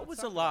 that? that let's was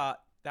talk a about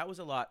lot. That was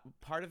a lot.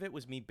 Part of it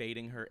was me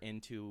baiting her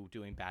into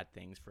doing bad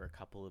things for a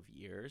couple of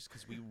years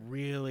because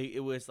it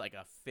was like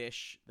a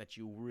fish that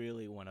you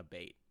really want to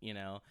bait, you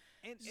know?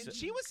 And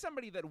she was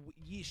somebody that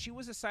she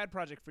was a side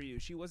project for you.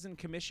 She wasn't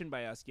commissioned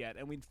by us yet,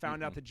 and we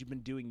found out that you've been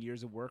doing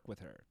years of work with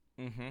her.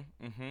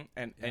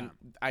 And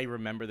I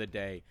remember the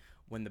day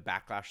when the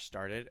backlash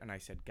started, and I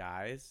said,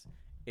 guys,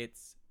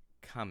 it's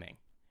coming.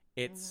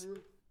 It's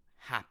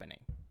happening.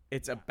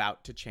 It's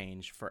about to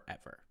change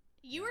forever.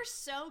 You were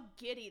so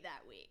giddy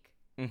that week.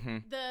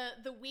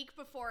 The week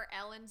before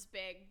Ellen's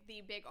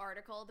the big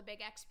article, the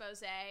big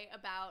expose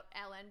about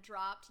Ellen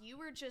dropped, you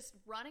were just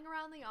running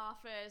around the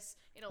office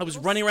in a I was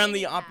little running around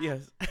the spinny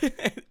office. hat.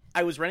 Yes.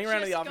 I was running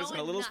around the Just office in a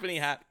going little nuts.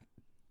 spinning hat,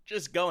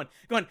 just going,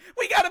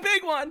 we got a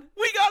big one.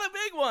 We got a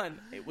big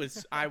one.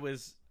 I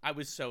was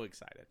so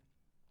excited.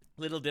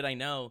 Little did I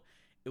know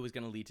it was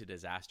going to lead to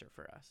disaster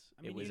for us.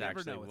 I mean, it was you never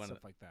actually know with one stuff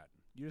of like that.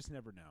 You just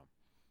never know.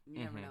 You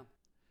never know.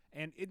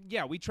 And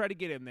we tried to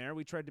get in there.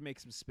 We tried to make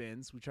some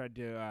spins. We tried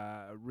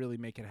to really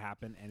make it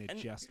happen, and it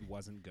just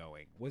wasn't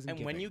going.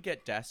 And when you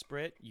get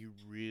desperate, you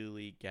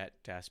really get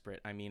desperate.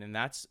 I mean, and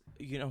that's,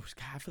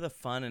 half of the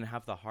fun and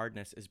half the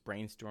hardness is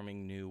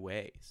brainstorming new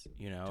ways,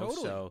 Totally.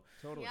 So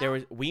Totally. Yeah.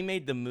 we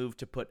made the move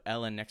to put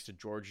Ellen next to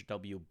George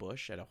W.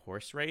 Bush at a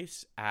horse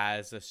race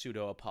as a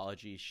pseudo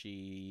apology.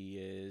 She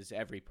is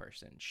every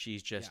person.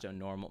 She's just a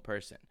normal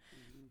person.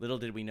 Little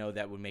did we know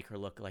that would make her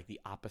look like the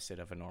opposite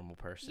of a normal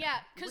person. Yeah,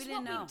 because We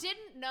what didn't know. we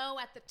didn't know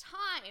at the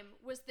time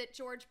was that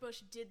George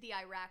Bush did the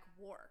Iraq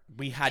War.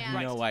 We had And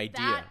no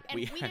idea.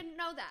 we didn't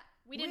know that.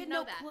 We didn't had know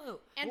no that. clue.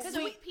 And Well,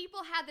 so we-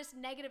 people had this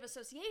negative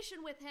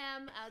association with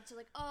him to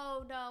like,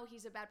 oh no,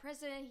 he's a bad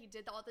president. He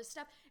did all this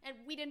stuff, and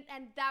we didn't.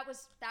 And that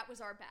was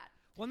our bad.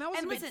 Well, and that was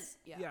And a big, listen,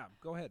 yeah.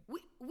 Go ahead.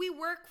 We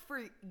work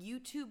for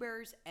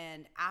YouTubers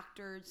and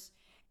actors,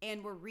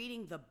 and we're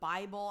reading the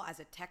Bible as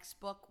a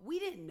textbook. We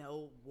didn't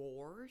know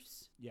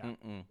wars. Yeah.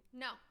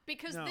 No,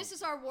 because No. this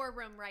is our war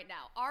room right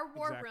now. Our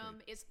war Exactly. room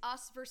is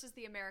us versus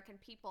the American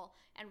people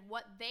and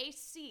what they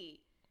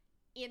see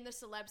in the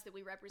celebs that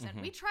we represent.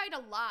 We tried a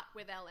lot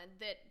with Ellen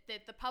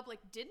that the public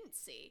didn't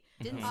see.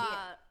 Didn't see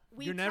it.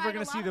 We You're never tried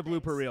going a to see lot the of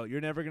blooper things. reel.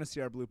 You're never going to see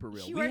our blooper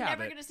reel. You we are have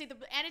never it. going to see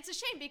and it's a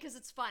shame because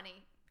it's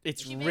funny.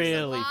 It's She makes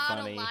really a lot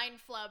funny. of line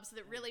flubs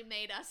that really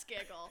made us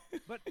giggle.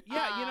 But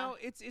yeah,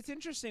 it's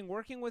interesting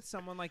working with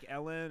someone like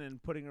Ellen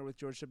and putting her with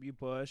George W.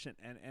 Bush,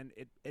 and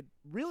it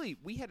really,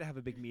 we had to have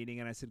a big meeting,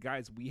 and I said,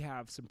 guys, we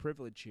have some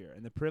privilege here,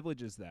 and the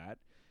privilege is that,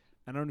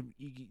 I don't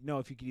know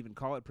if you could even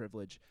call it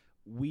privilege,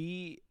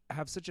 we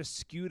have such a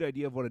skewed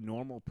idea of what a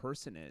normal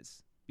person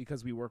is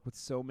because we work with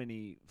so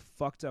many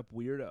fucked up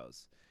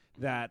weirdos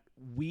that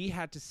we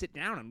had to sit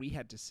down and we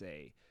had to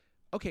say,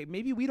 okay,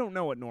 maybe we don't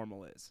know what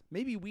normal is.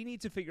 Maybe we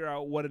need to figure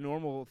out what a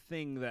normal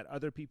thing that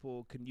other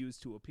people can use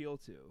to appeal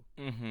to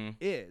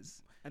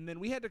is. And then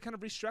we had to kind of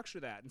restructure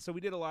that. And so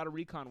we did a lot of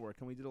recon work,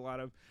 and we did a lot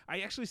of –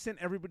 I actually sent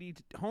everybody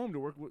home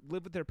to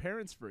live with their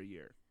parents for a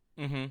year.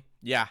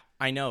 Yeah,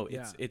 I know.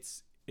 Yeah.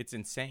 It's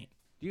insane.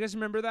 Do you guys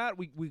remember that?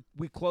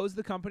 We closed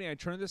the company. I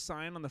turned the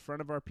sign on the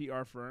front of our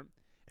PR firm,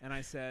 and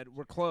I said,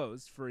 we're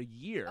closed for a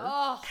year.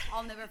 Oh,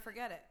 I'll never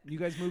forget it. You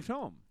guys moved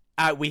home.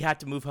 We had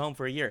to move home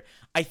for a year.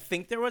 I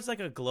think there was like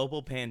a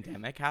global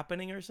pandemic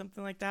happening or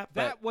something like that.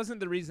 But That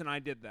wasn't the reason I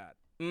did that.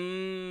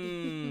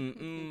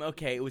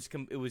 Okay, it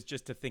was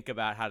just to think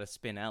about how to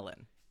spin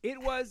Ellen.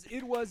 It was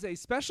a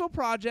special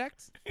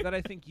project that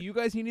I think you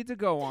guys needed to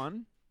go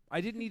on.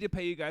 I didn't need to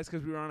pay you guys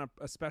because we were on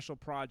a special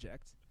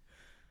project.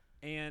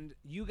 And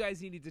you guys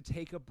needed to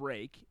take a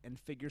break and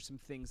figure some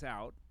things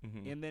out.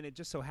 Mm-hmm. And then it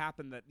just so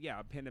happened that,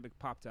 a pandemic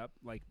popped up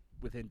like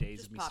within days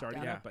Just of me popped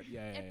starting up. it. But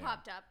It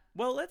popped up.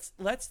 Well, let's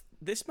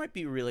this might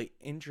be really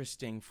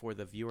interesting for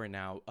the viewer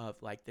now of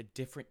like the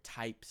different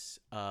types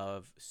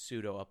of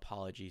pseudo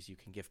apologies you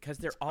can give, because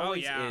there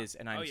always is,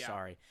 and I'm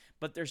sorry,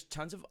 but there's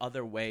tons of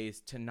other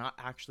ways to not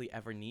actually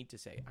ever need to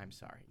say I'm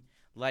sorry.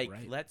 Like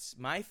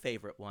my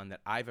favorite one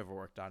that I've ever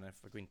worked on, if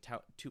we're going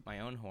to toot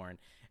my own horn,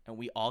 and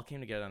we all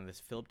came together on this,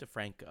 Philip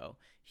DeFranco.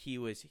 He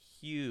was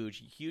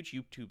huge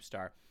YouTube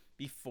star.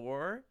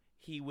 Before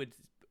he would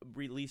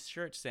release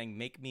shirts saying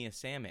 "Make me a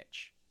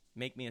sandwich,"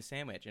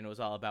 and it was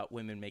all about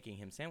women making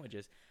him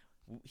sandwiches.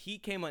 He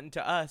came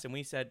into us and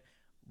we said,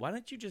 why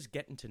don't you just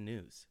get into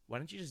news? Why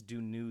don't you just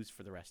do news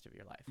for the rest of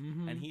your life?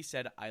 Mm-hmm. And he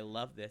said, I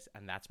love this,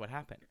 and that's what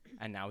happened.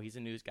 And now he's a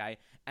news guy,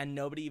 and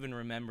nobody even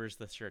remembers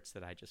the shirts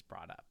that I just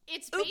brought up.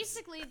 It's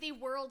basically the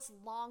world's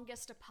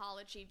longest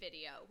apology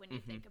video when you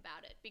think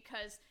about it,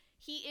 because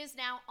he is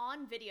now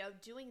on video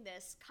doing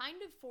this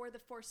kind of for the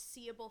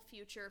foreseeable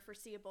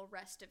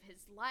rest of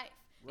his life.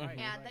 Right.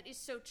 And that is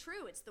so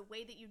true. It's the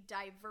way that you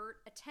divert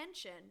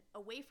attention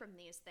away from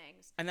these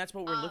things. And that's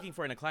what we're looking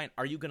for in a client.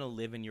 Are you going to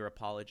live in your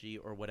apology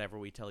or whatever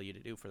we tell you to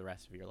do for the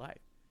rest of your life?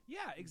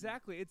 Yeah,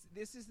 exactly.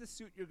 This is the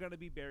suit you're going to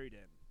be buried in.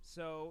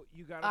 So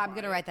you got to I'm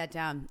going to write that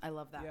down. I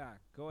love that. Yeah,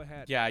 go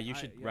ahead. Yeah, you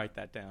should write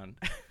that down.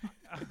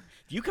 Do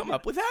you come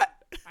up with that?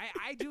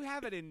 I do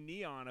have it in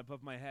neon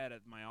above my head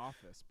at my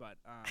office, but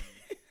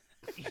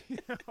you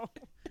know,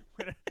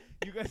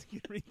 you guys can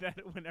read that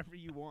whenever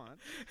you want.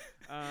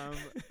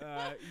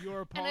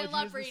 Your apology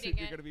love is the reading suit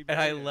you're it. going to be And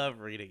buried I in. love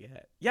reading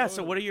it. Yeah,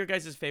 so what are your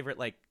guys' favorite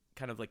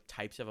kind of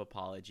types of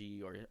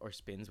apology or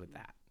spins with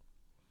that?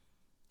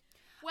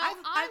 Well,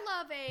 I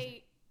love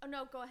a... Oh,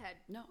 no, go ahead.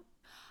 No.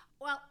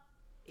 Well...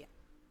 Yeah.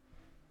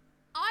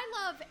 I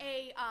love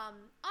a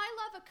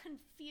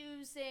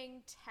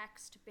confusing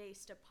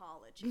text-based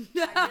apology.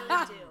 I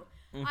really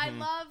do. I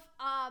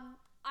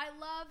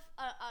love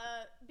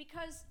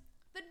because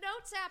the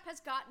Notes app has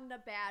gotten a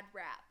bad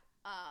rap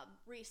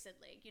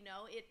recently. You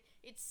know,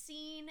 it's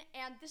seen,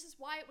 and this is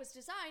why it was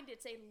designed.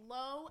 It's a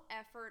low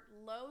effort,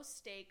 low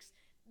stakes.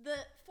 The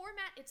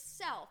format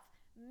itself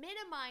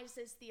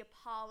minimizes the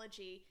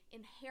apology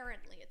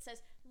inherently. It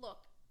says, look,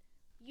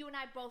 you and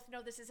I both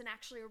know this isn't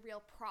actually a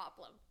real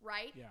problem,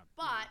 right? Yeah.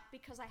 But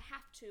because I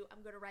have to,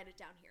 I'm going to write it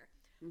down here.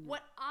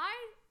 What I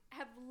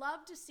have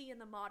loved to see in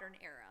the modern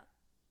era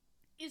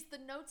is the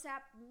Notes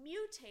app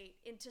mutate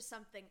into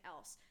something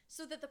else,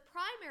 so that the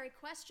primary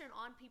question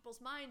on people's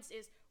minds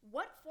is,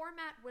 what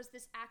format was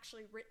this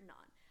actually written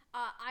on?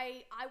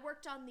 I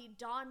worked on the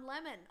Don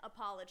Lemon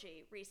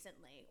apology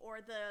recently, or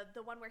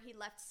the one where he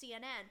left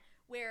CNN,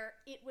 where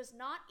it was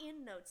not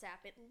in Notes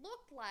app. It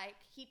looked like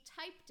he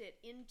typed it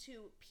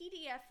into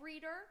PDF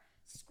reader,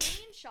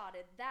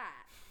 screenshotted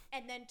that,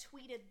 and then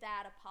tweeted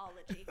that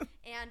apology.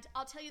 And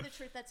I'll tell you the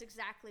truth, that's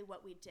exactly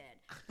what we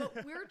did.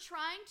 But we're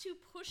trying to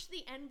push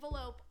the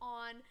envelope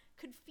on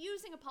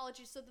confusing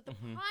apologies so that the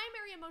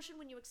primary emotion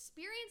when you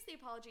experience the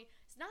apology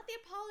is not the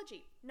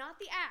apology, not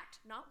the act,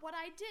 not what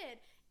I did.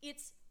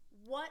 It's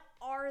what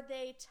are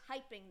they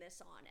typing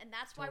this on? And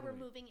that's why we're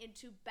moving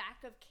into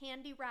back of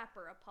candy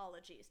wrapper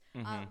apologies.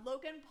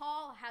 Logan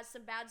Paul has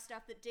some bad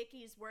stuff that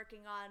Dickie's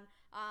working on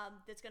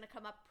that's going to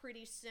come up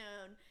pretty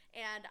soon.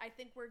 And I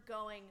think we're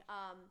going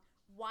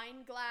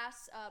wine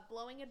glass,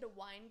 blowing into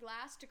wine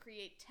glass to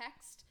create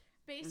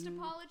text-based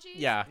apologies.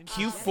 Yeah,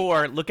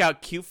 Q4, look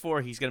out,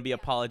 Q4, he's going to be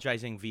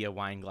apologizing via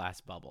wine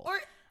glass bubble. Or,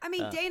 I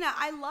mean, Dana,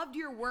 I loved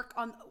your work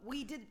on.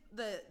 We did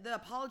the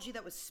apology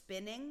that was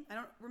spinning. I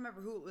don't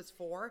remember who it was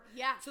for.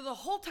 Yeah. So the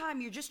whole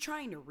time you're just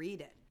trying to read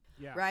it.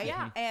 Yeah. Right?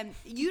 Yeah. And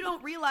you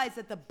don't realize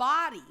that the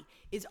body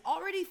is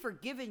already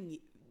forgiving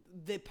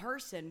the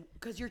person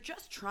because you're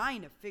just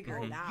trying to figure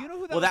it out. You know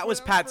who Well, that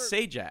was Pat for?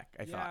 Sajak,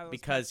 I Yeah, that thought, was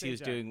because Pat he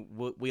was Sajak. doing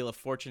Wheel of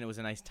Fortune. It was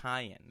a nice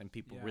tie-in, and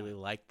people Yeah. really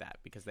liked that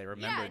because they Yeah,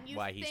 remembered and you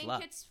why he's think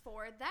loved. it's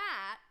for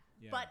that,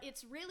 Yeah. but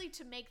it's really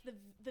to make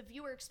the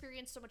viewer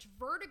experience so much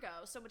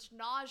vertigo, so much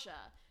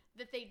nausea,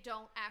 that they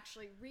don't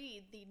actually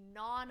read the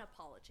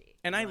non-apology.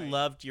 And I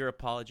loved your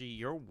apology,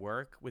 your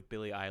work with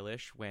Billie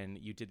Eilish when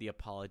you did the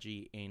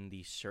apology in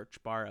the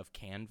search bar of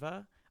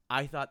Canva.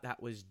 I thought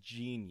that was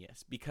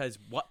genius because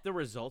what the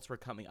results were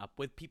coming up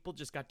with, people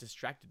just got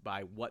distracted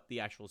by what the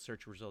actual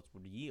search results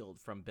would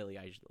yield from Billie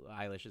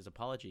Eilish's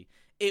apology.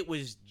 It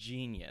was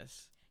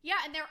genius. Yeah,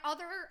 and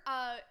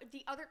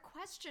the other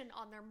question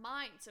on their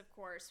minds, of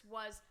course,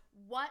 was,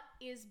 what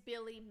is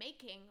Billy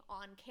making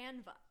on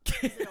Canva?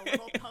 Is it a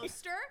little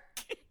poster?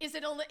 If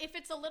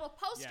it's a little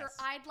poster, Yes.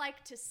 I'd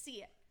like to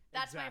see it.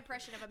 That's my Exactly.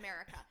 impression of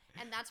America.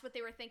 And that's what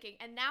they were thinking.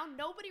 And now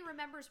nobody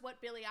remembers what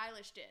Billie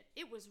Eilish did.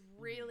 It was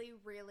really,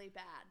 really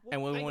bad.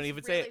 And we It won't was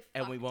even say really it.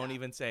 And we fucked won't up.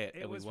 even say it.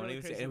 It And we was won't really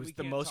even say it. crazy. It We was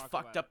the can't most talk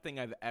fucked about up thing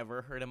I've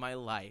ever heard in my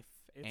life.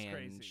 It's and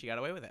crazy. she got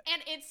away with it.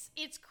 And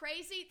it's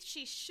crazy.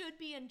 She should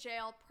be in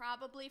jail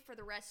probably for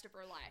the rest of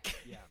her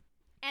life. Yeah.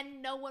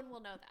 And no one will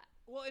know that.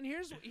 Well, and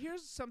here's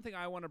something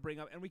I want to bring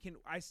up, and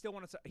I still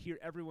want to hear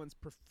everyone's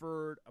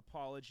preferred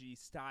apology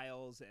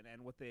styles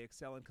and what they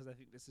excel in, because I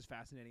think this is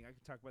fascinating. I can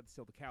talk about this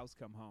till the cows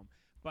come home,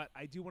 but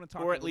I do want to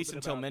talk, Or a at little least bit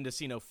until about,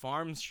 Mendocino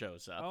Farms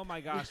shows up. Oh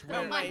my gosh! Oh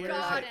where- my where is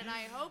god, it? and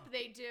I hope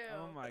they do.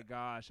 Oh my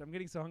gosh, I'm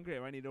getting so hungry. I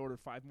might need to order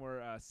 5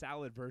 more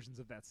salad versions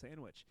of that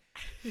sandwich.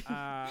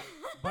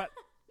 But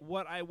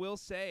what I will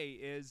say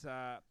is,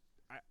 I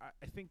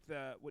think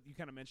what you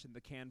kind of mentioned,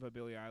 the Canva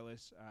Billie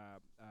Eilish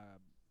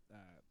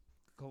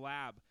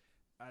collab.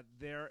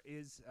 There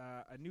is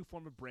a new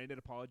form of branded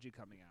apology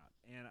coming out,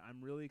 and I'm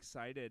really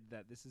excited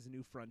that this is a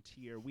new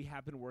frontier. We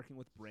have been working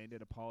with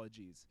branded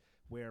apologies,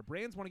 where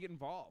brands want to get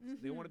involved.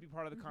 They want to be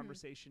part of the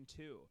conversation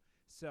too.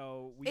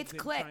 So we've It's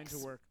been trying clicks. to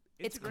work.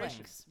 It's Integration.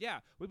 clicks. Yeah,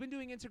 we've been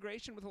doing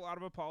integration with a lot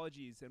of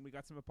apologies, and we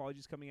got some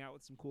apologies coming out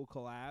with some cool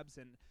collabs,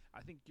 and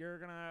I think you're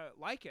going to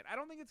like it. I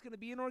don't think it's going to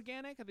be an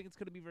organic. I think it's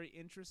going to be very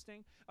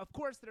interesting. Of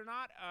course, they're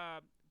not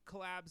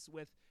collabs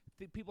with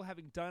people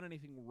having done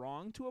anything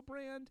wrong to a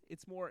brand.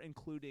 It's more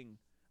including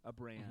a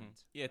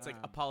brand. Yeah, it's like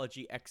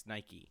Apology X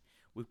Nike.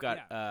 We've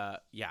got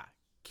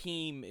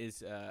Keem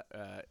is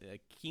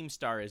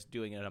Keemstar is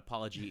doing an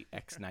Apology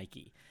X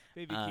Nike.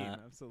 Baby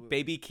Keem, absolutely.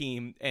 Baby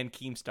Keem and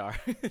Keemstar.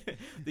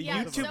 the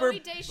Yeah, YouTuber, Zoe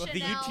Deschanel the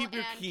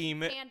YouTuber and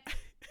Keem. Can-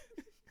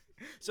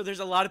 So there's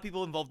a lot of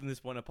people involved in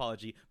this one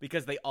apology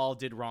because they all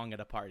did wrong at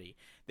a party.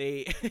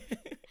 They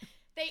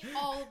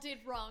all did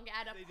wrong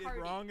at a They party.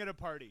 did wrong at a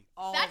party.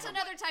 All That's of them.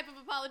 another type of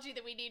apology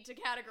that we need to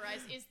categorize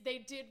is they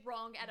did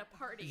wrong at a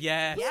party.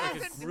 yes, Yes.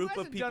 like Who a group of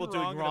hasn't people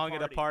done doing wrong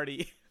at a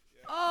party.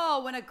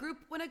 Oh, when a group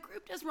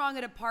does wrong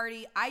at a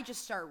party, I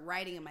just start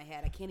writing in my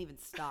head. I can't even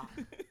stop.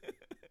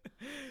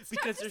 Because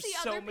Start to there's see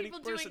so other many people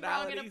doing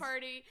wrong at a personalities.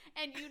 party,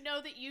 and you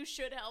know that you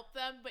should help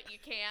them, but you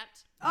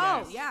can't. Oh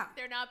Yes. yeah.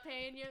 They're not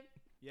paying you.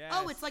 Yes.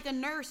 Oh, it's like a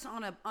nurse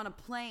on a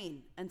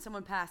plane and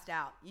someone passed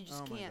out. You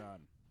just Oh my can't.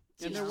 god.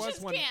 You And there was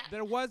just one. can't.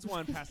 There was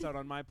one passed out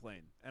on my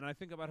plane, and I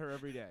think about her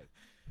every day.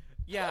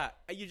 Yeah,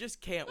 you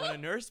just can't. When a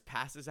nurse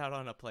passes out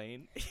on a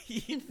plane,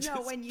 you No,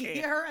 just when can't.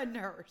 you're a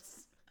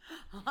nurse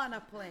on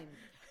a plane.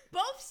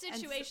 Both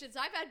situations,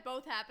 I've had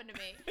both happen to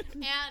me,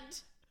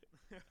 and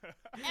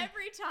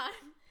every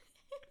time,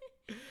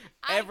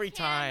 Every I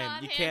time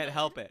cannot you handle can't it.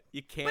 help it.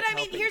 You can't. But I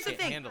mean, help it. here's You the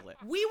can't thing. Handle it.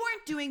 We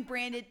weren't doing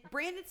branded.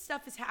 Branded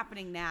stuff is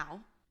happening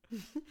now.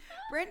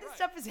 Branded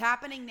stuff is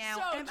happening now.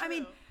 So And, I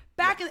mean,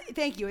 true.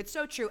 thank you. It's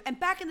so true. And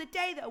back in the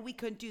day, though, we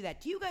couldn't do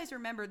that. Do you guys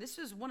remember? This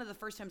was one of the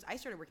first times I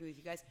started working with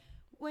you guys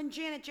when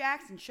Janet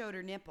Jackson showed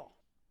her nipple.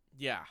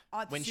 Yeah,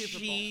 At the when Super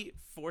she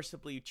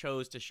forcibly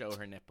chose to show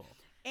her nipple.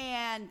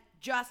 And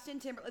Justin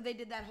Timberlake, they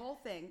did that whole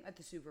thing at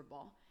the Super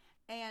Bowl.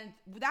 And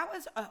that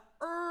was an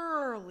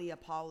early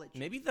apology.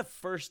 Maybe the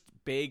first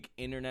big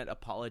internet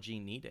apology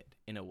needed,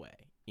 in a way.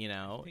 You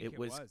know, I think it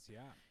was, yeah.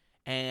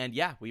 And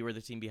yeah, we were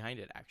the team behind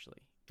it. Actually,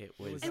 it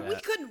was. And we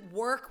couldn't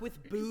work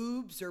with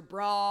boobs or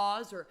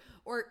bras or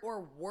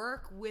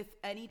work with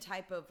any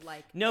type of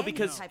like no, any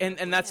because type of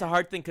and that's a brand.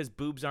 hard thing because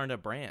boobs aren't a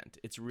brand.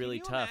 It's really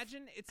Can you tough.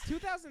 imagine? It's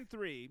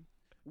 2003.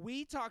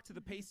 We talked to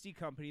the pasty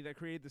company that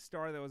created the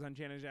star that was on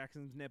Janet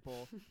Jackson's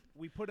nipple.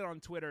 We put it on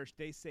Twitter.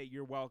 They say,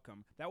 "You're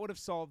welcome." That would have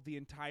solved the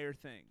entire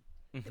thing.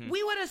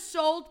 We would have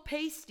sold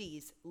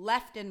pasties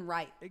left and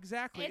right.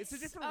 Exactly. It's a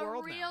different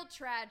world real now.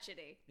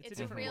 tragedy. It's a It's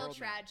a different real world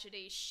now.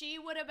 tragedy. She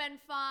would have been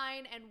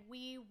fine, and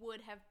we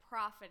would have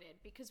profited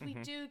because we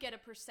do get a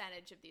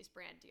percentage of these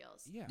brand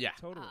deals. Yeah,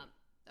 totally.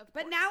 Of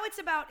But course. now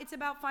it's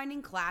about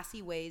finding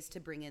classy ways to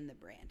bring in the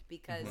brand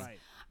because Right.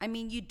 I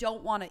mean you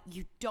don't want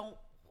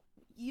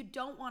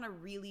to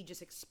really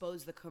just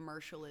expose the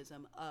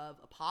commercialism of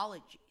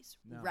apologies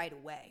right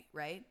away,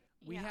 right?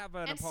 We Yeah. have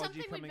an And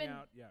apology something we've coming been-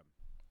 out. Yeah.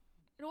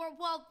 Or,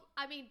 well,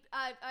 I mean,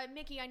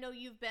 Mickey, I know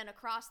you've been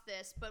across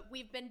this, but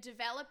we've been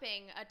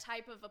developing a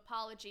type of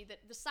apology that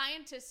the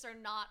scientists are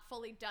not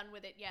fully done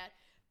with it yet,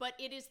 but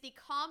it is the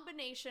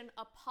combination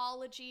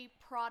apology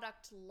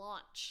product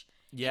launch.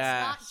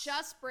 Yes. It's not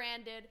just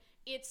branded,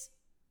 it's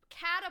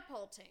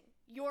catapulting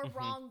your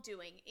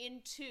wrongdoing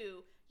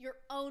into your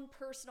own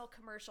personal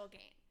commercial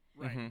gain.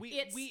 Right.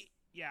 It's-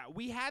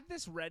 We had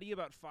this ready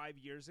about 5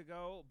 years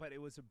ago, but it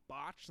was a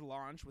botched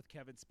launch with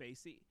Kevin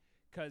Spacey.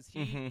 Because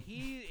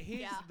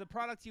Yeah. the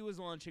product he was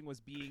launching was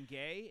being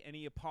gay, and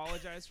he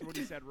apologized for what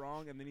he said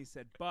wrong, and then he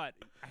said, "But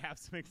I have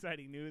some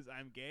exciting news.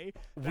 I'm gay."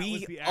 That was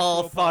We the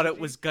all actual thought it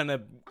apology. was gonna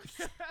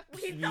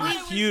We be thought it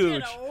was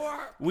huge. gonna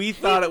work. We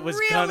thought it was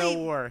really- gonna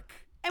work.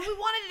 And we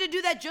wanted to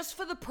do that just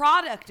for the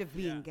product of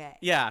being gay.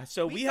 Yeah,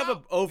 so we have thought-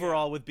 an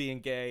overall with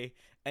being gay,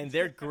 and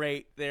they're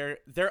great. They're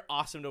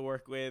awesome to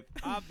work with.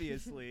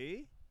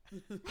 Obviously.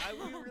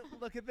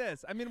 Look at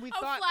this. I mean, we Oh,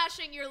 thought.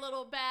 flashing your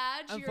little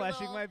badge. I'm your flashing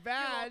little, my Your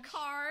badge. little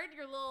card,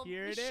 your little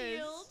Here it is.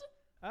 shield.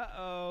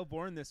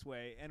 Born This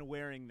Way and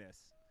wearing this.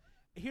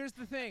 Here's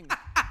the thing.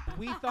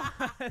 we thought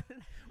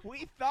Born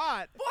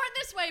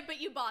This Way,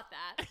 but you bought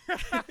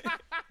that.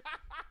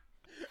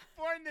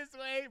 Born This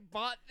Way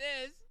bought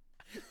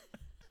this.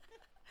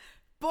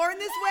 Born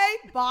This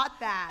Way, bought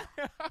that.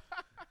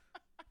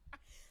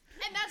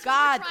 And that's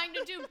God. what we're trying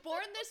to do.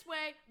 Born This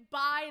Way,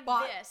 buy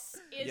Bought- this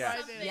is Yes.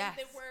 something Yes.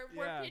 that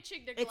we're Yeah.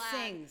 pitching to It Glad.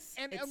 sings.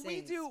 And, It and we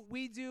sings. do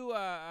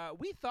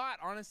we thought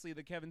honestly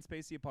the Kevin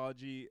Spacey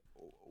apology,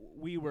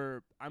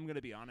 I'm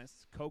gonna be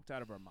honest, coked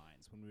out of our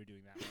minds when we were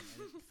doing that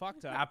one. And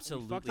fucked up. We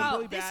Absolutely. fucked up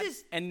really this bad.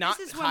 is And not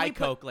this is when high we put-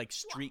 coke, like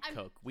street I'm-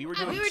 coke. We were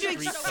I'm doing We were doing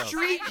street coke.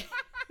 street-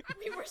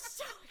 We were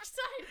so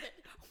excited.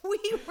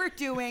 we were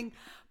doing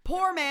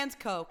poor man's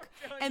Coke,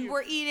 and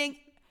we're eating.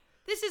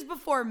 This is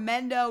before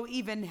Mendo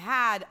even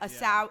had a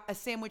a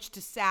sandwich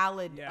to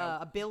salad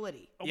Yeah.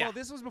 ability. Yeah. Well,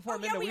 this was before Oh,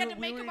 yeah, Mendo. we had were- to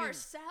make were them eating-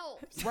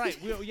 ourselves.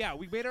 Right.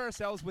 We made it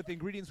ourselves with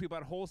ingredients we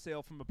bought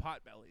wholesale from a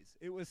Potbellies.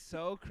 It was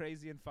so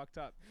crazy and fucked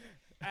up.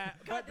 God,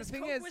 But the this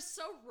thing Coke is, was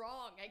so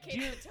wrong. I can't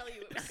even tell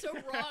you. It was so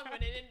wrong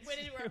when it went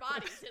into our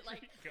bodies.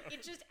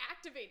 It just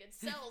activated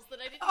cells that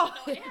I didn't Oh.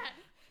 even know I had.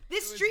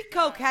 This street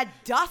Coke had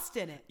dust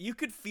in it. You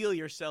could feel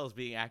your cells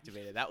being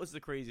activated. That was the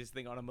craziest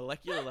thing. On a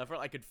molecular level,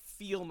 I could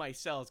feel my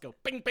cells go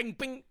ping, ping,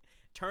 ping,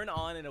 turn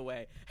on and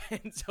away.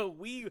 And so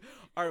we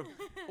are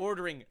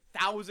ordering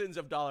thousands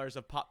of dollars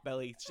of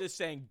Potbelly, just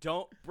saying,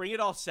 don't bring it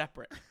all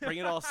separate. Bring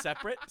it all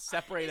separate.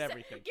 Separate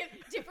everything. Give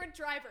different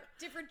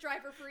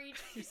driver for each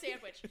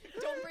sandwich.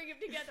 Don't bring them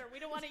together. We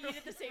don't want to eat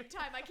at the same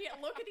time. I can't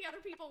look at the other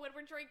people when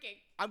we're drinking.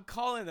 I'm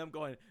calling them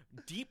going,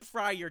 deep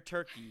fry your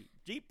turkey.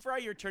 Deep fry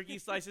your turkey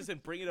slices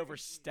and bring it over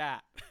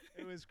stat.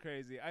 it was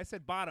crazy. I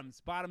said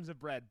bottoms of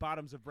bread,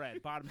 bottoms of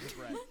bread, bottoms of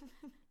bread.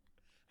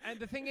 And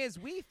the thing is,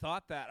 we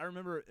thought that. I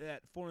remember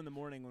at 4 a.m.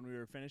 when we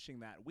were finishing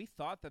that, we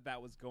thought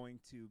that was going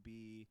to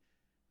be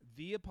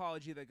the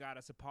apology that got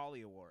us a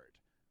Polly Award,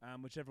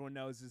 which everyone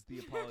knows is the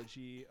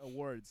Apology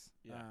Awards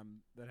Yeah.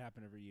 that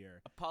happen every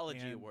year. Apology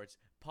And- awards.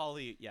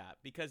 Polly, yeah,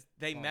 because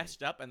they Polly.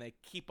 messed up and they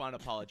keep on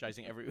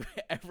apologizing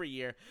every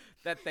year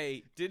that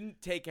they didn't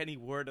take any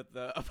word of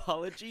the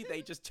apology.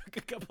 They just took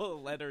a couple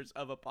of letters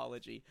of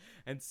apology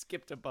and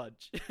skipped a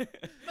bunch.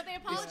 But they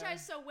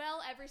apologize so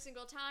well every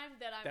single time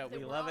that we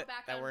we're love all it,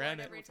 back that on we're board in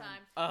it. every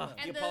time. The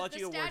And apology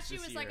the awards statue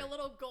this is like year. a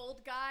little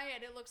gold guy,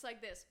 and it looks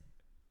like this.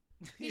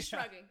 He's Yeah.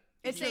 shrugging.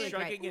 It's He's really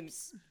saying, shrugging and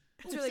 "Oops.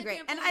 It's Oops, really I great.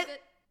 can't And believe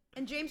it."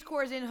 And James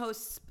Corden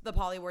hosts the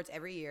Polly Awards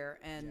every year,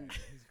 and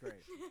He's great.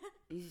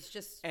 he's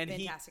just and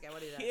fantastic at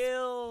what he he does.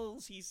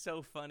 kills. He's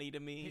so funny to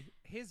me.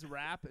 His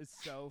rap is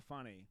so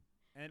funny,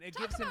 and it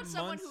Talk gives him about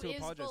someone months who to is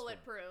apologize for.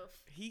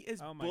 bulletproof. He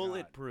is Oh my God.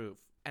 bulletproof.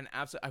 And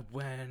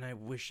absolutely, I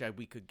wish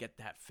we could get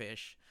that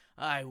fish.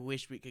 I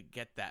wish we could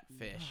get that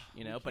fish,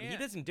 you know. But he can't.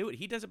 doesn't do it.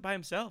 He does it by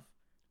himself.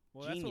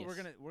 Well, that's what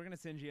Genius. we're gonna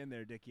send you in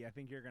there, Dickie. I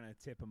think you're gonna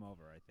tip him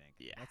over. I think.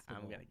 Yeah, That's the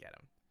I'm goal. gonna get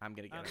him. I'm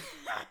gonna get Um,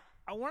 him.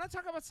 I want to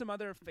talk about some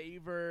other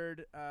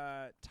favored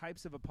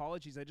types of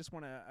apologies. I just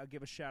want to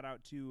give a shout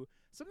out to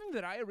something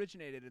that I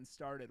originated and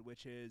started,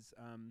 which is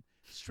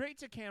straight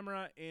to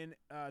camera in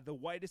the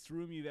whitest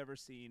room you've ever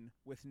seen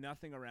with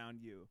nothing around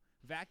you.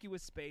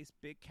 Vacuous space,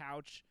 big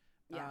couch,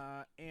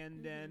 Yeah.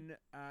 and then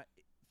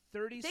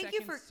 30 Thank you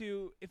seconds for-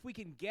 to, if we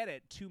can get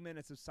it, 2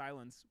 minutes of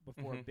silence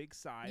before a big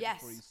sigh Yes.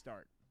 before you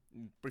start.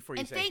 Before you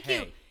And say, thank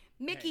hey, you,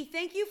 Mickey.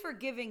 Thank you for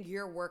giving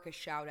your work a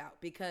shout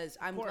out, because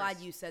I'm course. glad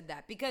you said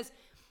that, because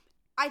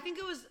I think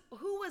it was,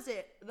 who was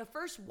it? The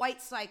first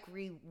White Psych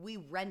we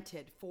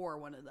rented for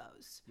one of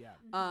those. Yeah.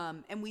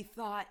 And we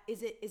thought,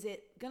 is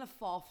it gonna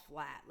fall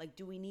flat? Like,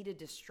 do we need a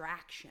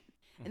distraction?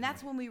 And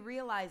that's when we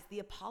realized the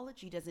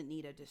apology doesn't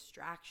need a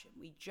distraction.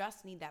 We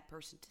just need that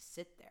person to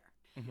sit there.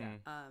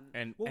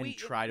 and Well,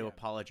 try to yeah.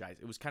 apologize.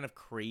 It was kind of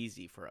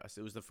crazy for us.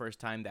 It was the first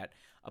time that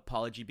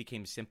apology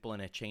became simple,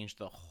 and it changed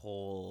the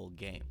whole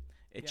game.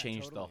 It Yeah,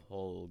 changed totally. the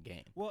whole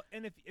game. Well,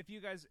 and if you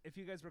guys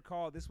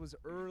recall, this was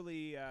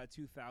early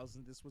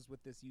 2000. This was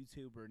with this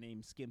YouTuber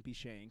named Skimpy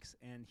Shanks,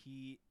 and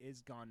he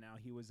is gone now.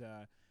 He was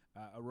a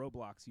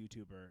Roblox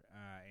YouTuber.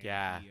 And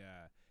Yeah.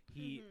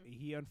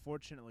 He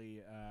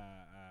unfortunately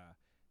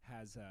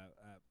has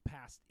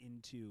passed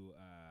into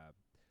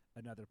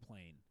another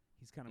plane.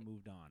 He's kind of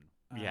moved on.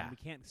 Yeah. We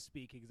can't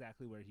speak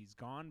exactly where he's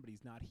gone, but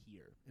he's not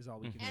here. Is all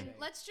we can And say.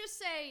 let's just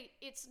say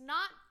it's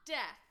not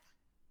death.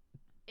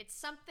 It's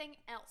something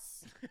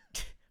else.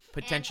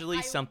 Potentially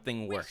I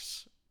something wish-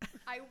 worse.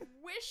 I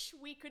wish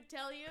we could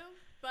tell you,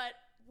 but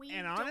we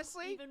And don't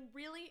honestly- even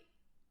really.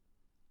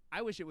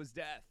 I wish it was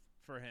death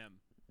for him.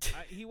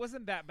 He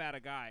wasn't that bad a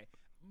guy.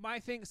 My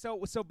thing,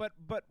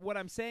 but what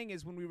I'm saying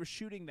is, when we were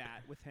shooting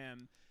that with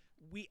him,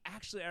 we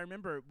actually, I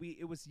remember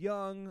it was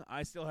young.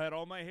 I still had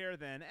all my hair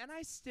then, and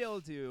I still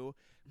do.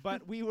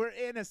 But we were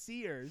in a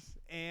Sears,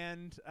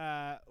 and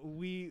I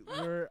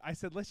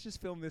said, let's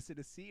just film this in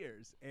a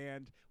Sears.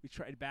 And we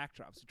tried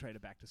backdrops. We tried a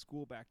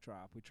back-to-school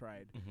backdrop. We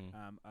tried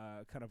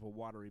kind of a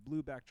watery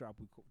blue backdrop.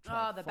 We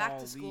tried the fall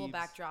back-to-school leaves.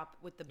 backdrop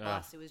with the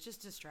bus. It was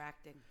just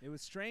distracting. It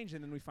was strange,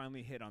 and then we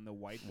finally hit on the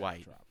white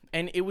backdrop.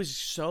 And it was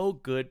so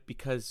good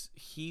because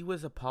he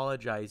was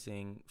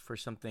apologizing for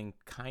something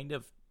kind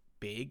of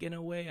big in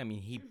a way. I mean,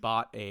 he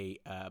bought a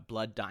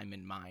blood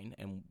diamond mine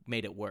and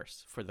made it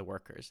worse for the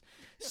workers.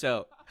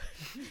 So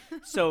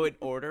in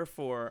order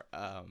for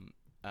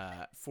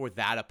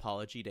that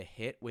apology to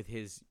hit with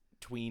his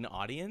tween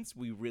audience,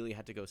 we really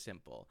had to go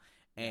simple.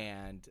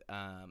 And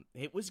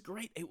it was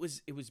great. It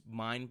was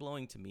mind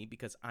blowing to me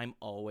because I'm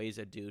always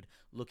a dude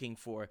looking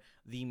for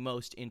the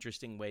most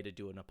interesting way to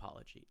do an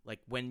apology. Like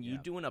when you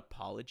do an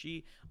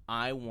apology,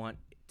 I want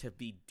to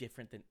be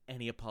different than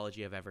any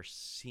apology I've ever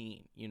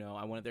seen. You know,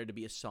 I want there to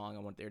be a song. I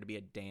want there to be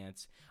a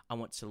dance. I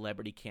want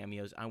celebrity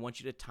cameos. I want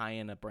you to tie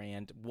in a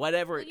brand,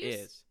 whatever it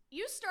is.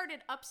 You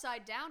started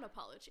upside down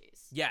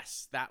apologies.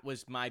 Yes, that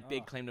was my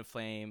big claim to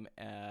fame.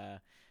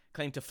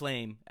 Claim to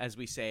flame, as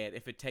we say it.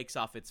 If it takes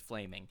off, it's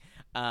flaming.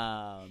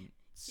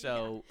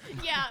 So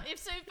yeah,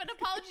 if an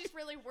apology's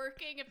really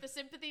working, if the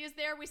sympathy is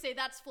there, we say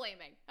that's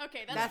flaming.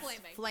 Okay, that's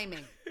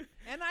flaming.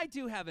 And I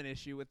do have an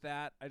issue with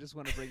that. I just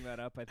want to bring that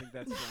up. I think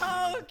that's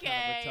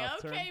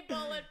okay,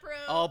 bulletproof.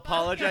 I'll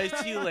apologize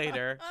to you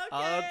later. Okay.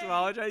 I'll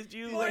apologize to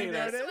you Born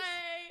later. this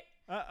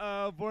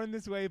way. Born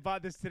this way,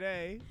 bought this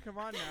today. Come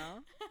on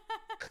now.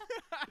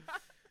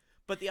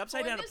 But the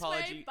upside down Born this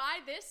apology. way, buy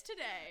this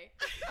today.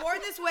 Born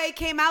this way,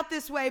 came out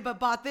this way, but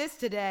bought this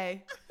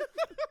today.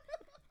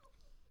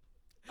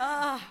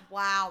 Wow.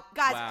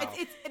 Guys, Wow.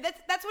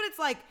 That's what it's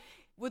like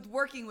with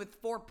working with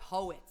 4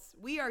 poets.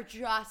 We are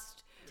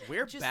just...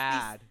 We're just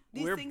bad.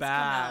 These We're things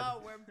bad.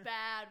 Oh, we're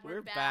bad.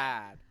 We're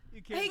bad.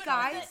 You can't Hey,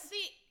 stop guys.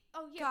 it.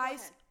 Go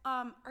Guys,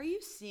 ahead. are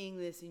you seeing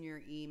this in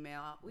your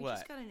email? We What?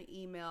 just got an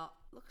email.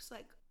 Looks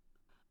like...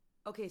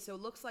 Okay, so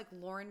it looks like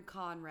Lauren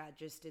Conrad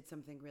just did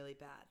something really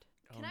bad.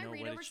 Can I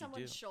read over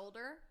someone's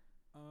shoulder?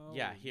 Oh,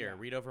 Yeah, here,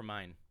 read over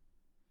mine.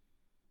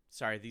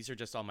 Sorry, these are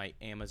just all my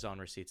Amazon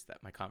receipts that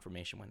my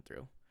confirmation went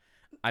through.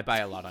 I buy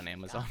a lot on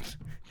Amazon.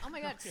 Oh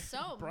my god,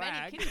 so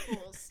Brag. many kiddie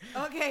pools.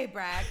 Okay,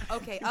 brag.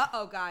 Okay,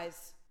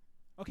 guys.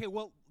 Okay,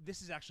 well,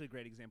 this is actually a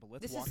great example.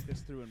 Let's walk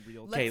this through in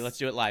real time. Okay, let's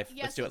do it live.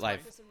 Yes, let's do it walk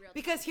live. this in real time.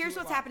 Because here's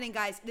what's happening,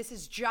 guys. This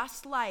is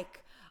just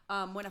like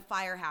when a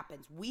fire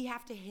happens. We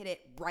have to hit it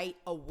right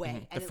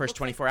away. The first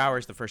 24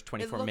 hours, the first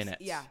 24 minutes.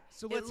 Yeah.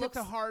 So let's hit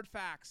the hard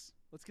facts.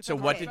 Let's get So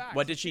the what hard did facts.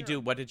 what did Let's she hear do?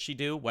 'em. What did she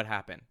do? What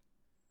happened?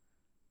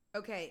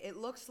 Okay, it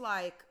looks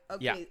like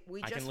Yeah,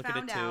 we I just can look at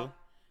found it too. out.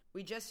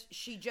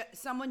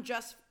 Someone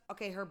just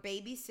her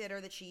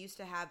babysitter that she used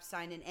to have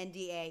sign an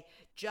NDA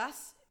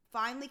just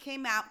finally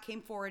came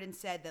forward and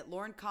said that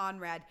Lauren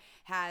Conrad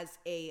has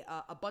a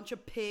bunch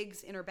of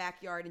pigs in her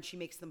backyard and she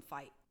makes them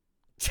fight.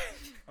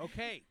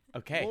 Okay.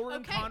 Okay.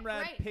 Lauren Okay,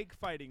 Conrad great. pig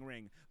fighting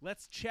ring.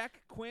 Let's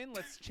check, Quinn.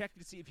 Let's check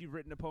to see if you've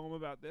written a poem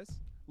about this.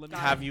 Let me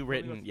Have let you me go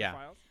written? through the Yeah.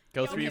 files.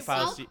 Go Okay, through your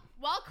files.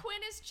 While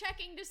Quinn is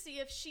checking to see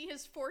if she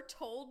has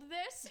foretold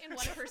this in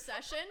one of her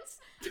sessions,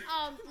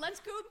 let's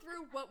go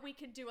through what we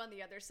can do on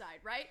the other side,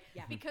 right?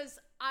 Yeah. Because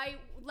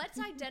let's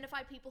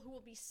identify people who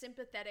will be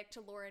sympathetic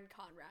to Lauren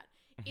Conrad.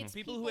 It's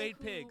People who hate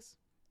pigs.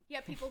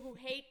 Yeah, people who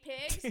hate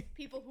pigs,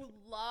 people who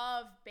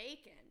love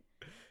bacon,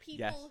 people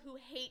Yes. who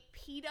hate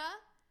PETA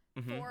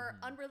for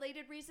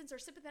unrelated reasons, or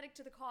sympathetic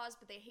to the cause,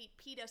 but they hate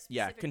PETA specifically.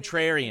 Yeah, They think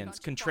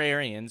contrarians, they've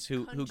gone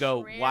too far. who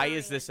go, why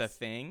is this a Contrarians.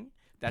 thing?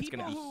 That's going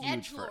to People be who-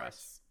 huge for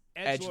us.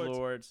 Edgelords.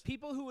 Edgelords.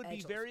 People who would be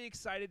Edgelords. very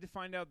excited to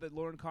find out that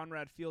Lauren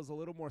Conrad feels a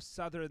little more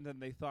Southern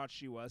than they thought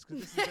she was, because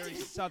this is a very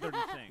Southern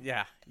thing.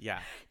 Yeah, yeah.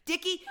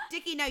 Dickie,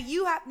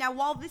 now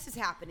while this is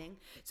happening,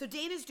 so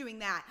Dana's doing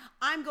that.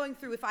 I'm going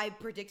through if I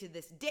predicted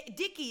this.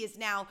 Dickie is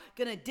now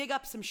gonna dig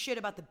up some shit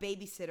about the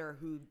babysitter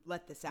who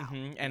let this out.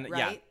 And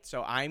right? yeah,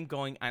 so I'm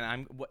going,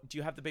 and do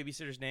you have the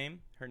babysitter's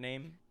name? Her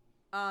name?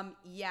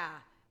 Yeah.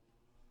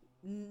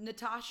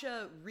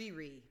 Natasha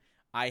Riri.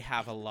 I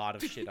have a lot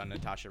of shit on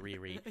Natasha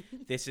Riri.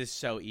 This is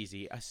so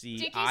easy.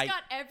 Dickie's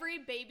got every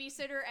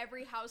babysitter,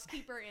 every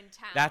housekeeper in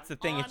town. That's the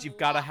thing. on If you've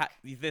got to lock. have,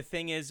 the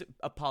thing is,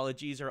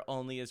 apologies are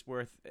only as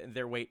worth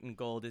their weight in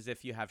gold as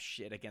if you have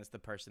shit against the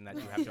person that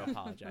you have to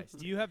apologize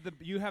to. You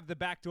have the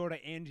back door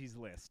to Angie's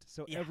List.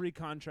 So Yeah. every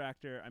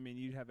contractor, I mean,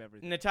 you'd have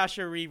everything.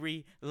 Natasha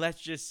Riri, let's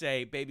just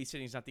say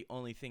babysitting is not the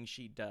only thing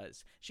she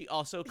does. She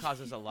also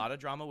causes a lot of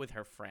drama with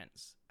her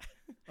friends.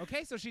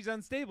 Okay, so she's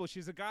unstable.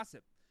 She's a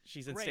gossip.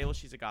 She's Great. unstable.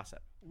 She's a gossip.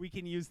 We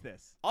can use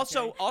this.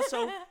 Also,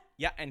 okay?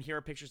 yeah, and here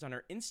are pictures on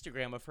her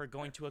Instagram of her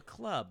going to a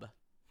club.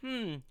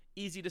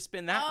 easy to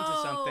spin that into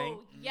something.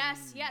 Oh,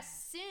 yes.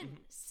 Sin.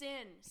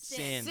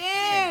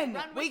 Sin.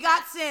 Run with We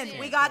got that, sin. sin.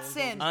 We got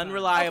sin.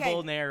 Unreliable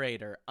Okay.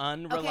 narrator.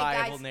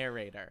 guys.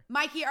 Narrator.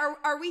 Mikey,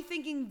 are we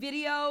thinking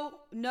video,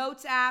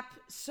 notes app,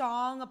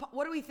 song?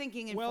 What are we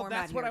thinking in Well, format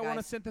that's what here, I want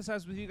to guys?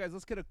 synthesize with you guys.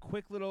 Let's get a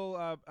quick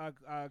little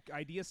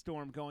idea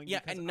storm going. Yeah,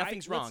 because and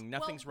nothing's wrong.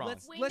 Nothing's wrong.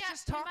 let's- We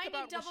just talk might need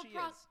about what double she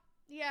pro- is.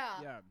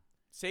 Yeah. Yeah.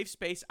 Safe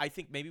space. I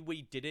think maybe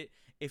we did it.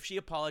 If she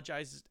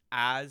apologizes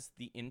as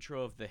the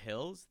intro of The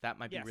Hills, that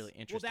might be really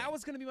interesting. Well, that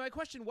was going to be my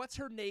question. What's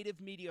her native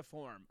media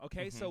form?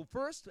 Okay, so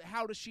first,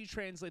 how does she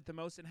translate the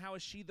most, and how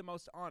is she the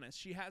most honest?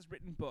 She has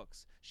written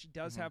books. She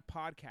does have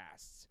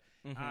podcasts.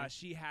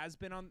 She has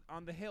been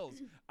on The Hills.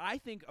 I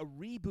think a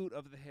reboot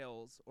of The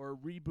Hills or a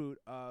reboot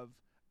of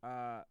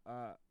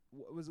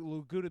what was it,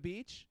 Laguna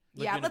Beach?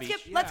 Yeah, Laguna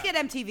let's Beach. get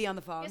MTV on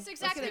the phone. Yes,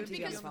 Let's get exactly.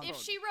 MTV on Because the phone. if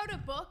she wrote a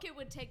book, it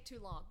would take too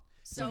long.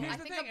 So here's I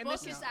the think thing, a and book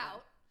this is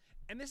out.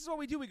 And this is what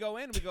we do. We go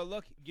in and we go,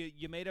 look,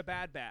 you made a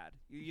bad.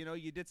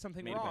 You did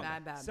something Made a wrong.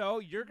 bad. So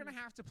you're going to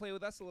have to play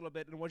with us a little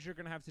bit, and what you're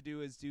going to have to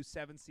do is do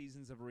 7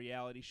 seasons of a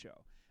reality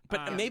show.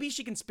 But maybe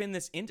she can spin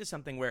this into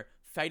something where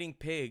fighting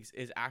pigs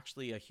is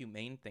actually a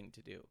humane thing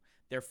to do.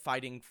 They're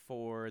fighting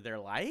for their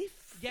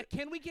life. Yeah,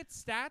 can we get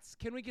stats?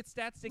 Can we get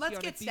stats, Dickie, Let's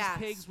on get if these stats.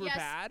 pigs were Yes.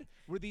 bad?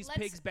 Were these Let's-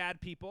 pigs bad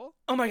people?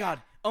 Oh my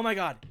god. Oh my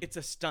god. It's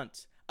a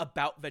stunt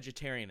about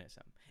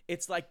vegetarianism.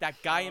 It's like that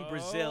guy in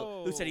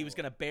Brazil who said he was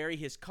going to bury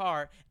his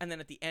car, and then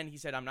at the end he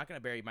said, I'm not going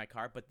to bury my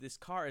car, but this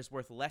car is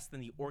worth less than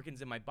the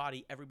organs in my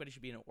body. Everybody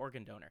should be an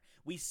organ donor.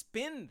 We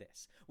spin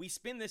this. We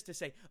spin this to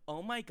say,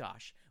 oh my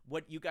gosh,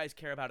 what you guys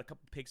care about a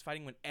couple pigs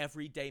fighting when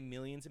every day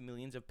millions and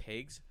millions of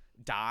pigs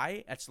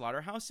die at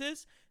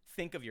slaughterhouses?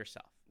 Think of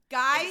yourself.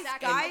 Guys,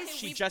 Exactly. guys, Okay,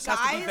 She we- just has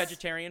to be guys,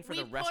 vegetarian for We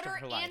the rest put of her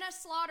her life. in a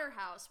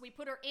slaughterhouse. We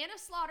give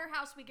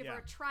her Yeah.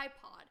 a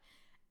tripod.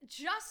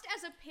 Just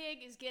as a pig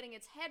is getting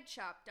its head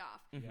chopped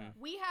off, Yeah.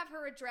 we have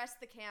her address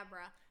the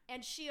camera,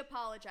 and she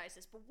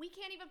apologizes. But we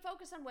can't even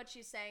focus on what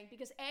she's saying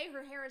because A,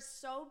 her hair is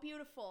so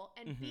beautiful,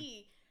 and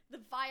B, the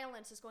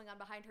violence is going on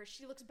behind her.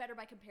 She looks better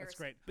by comparison. That's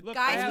great. Look,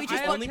 guys, I have, we I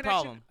just- have a only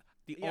connection- problem.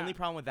 The Yeah. only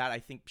problem with that, I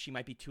think she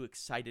might be too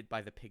excited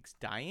by the pigs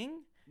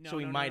dying. No, so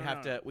we no, no, might no,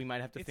 have no. to. We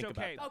might have to It's think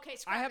okay. about that. Okay,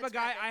 scrap I have it, a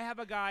guy. scrap it. I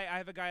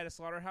have a guy at a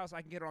slaughterhouse.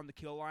 I can get her on the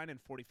kill line in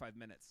 45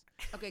 minutes.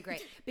 Okay,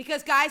 great.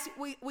 Because guys,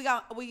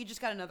 we just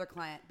got another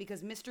client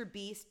because Mr.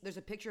 Beast. There's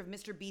a picture of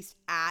Mr. Beast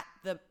at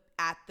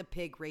the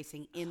pig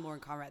racing in Lauren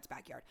Conrad's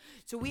backyard.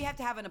 So we have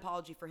to have an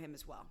apology for him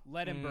as well.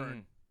 Let him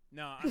burn.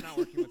 No, I'm not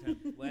working with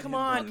him. Let Come him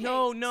on,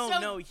 burn. no,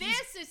 So he's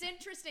this is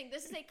interesting.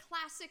 This is a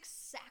classic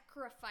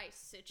sacrifice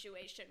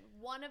situation.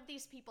 One of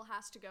these people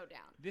has to go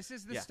down. This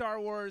is the Yeah. Star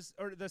Wars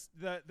or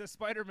the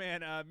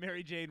Spider-Man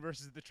Mary Jane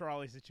versus the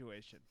trolley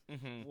situation.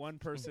 One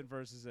person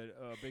versus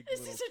a big. This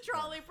little is a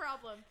trolley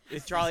problem.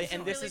 It's trolley, This is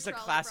and a this really is a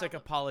trolley classic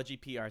problem. apology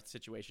PR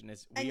situation.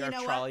 Is And we you are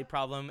know trolley what?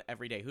 problem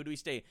every day. Who do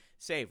we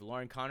save?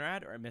 Lauren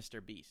Conrad or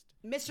Mr. Beast?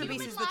 Mr. Beast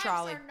Human is the lives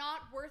trolley. are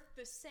not worth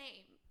the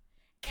same,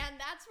 and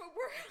that's what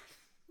we're.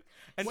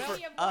 And Well, for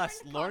we have us,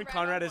 Lauren Lauren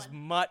Conrad Conrad on is one,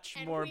 much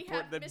and more we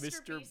important than have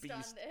Mr. Beast. Beast.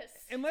 On this.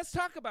 And let's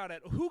talk about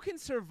it. Who can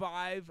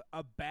survive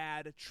a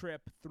bad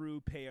trip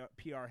through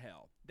PR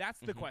hell?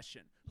 That's the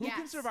question. Who can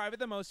Yes. survive it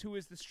the most? Who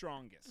is the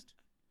strongest?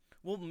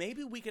 Well,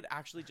 maybe we could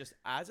actually just,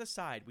 as a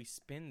side, we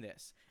spin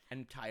this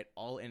and tie it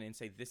all in and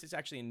say, this is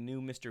actually a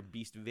new Mr.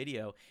 Beast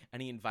video,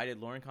 and he invited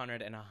Lauren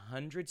Conrad and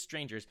 100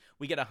 strangers.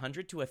 We get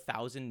 100 to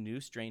 1,000 new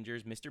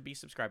strangers, Mr.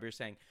 Beast subscribers,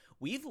 saying,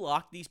 we've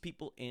locked these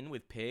people in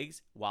with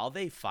pigs while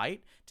they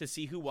fight to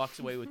see who walks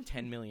away with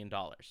 $10 million.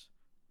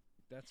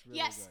 That's really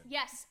Yes, good.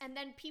 yes, and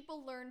then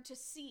people learn to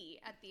see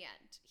at the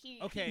end. He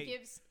Okay.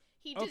 gives.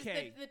 He does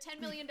Okay. the $10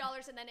 million,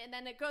 and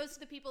then it goes to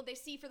the people they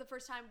see for the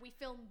first time. We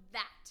film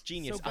that.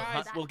 Genius. So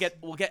guys- we'll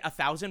get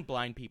 1,000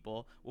 blind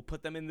people. We'll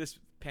put them in this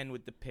pen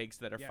with the pigs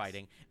that are Yes.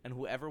 fighting, and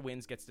whoever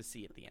wins gets to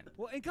see at the end.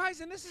 Well, and guys,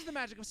 and this is the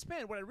magic of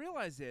spin. What I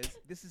realize is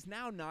this is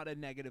now not a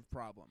negative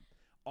problem.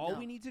 All No.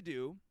 we need to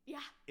do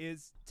Yeah.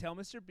 is tell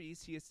Mr.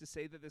 Beast he has to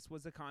say that this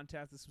was a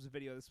contest, this was a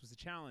video, this was a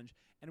challenge,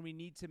 and we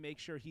need to make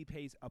sure he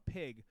pays a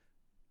pig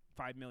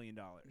 $5 million.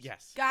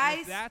 Yes.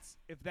 Guys,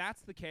 If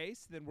that's the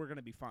case, then we're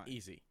gonna be fine.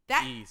 Easy.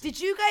 that Easy. did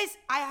you guys?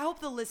 I hope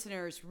the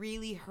listeners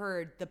really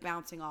heard the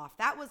bouncing off.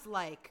 That was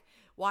like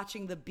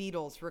watching the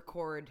Beatles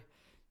record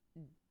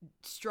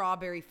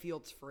 "Strawberry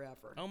Fields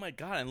Forever." Oh my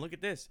god! And look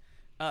at this,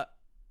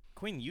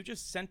 Quinn. You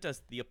just sent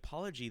us the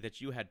apology that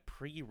you had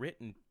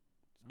pre-written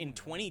in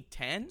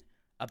 2010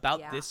 about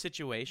Yeah. this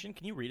situation.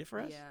 Can you read it for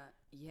us?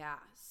 Yeah.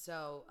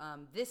 So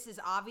this is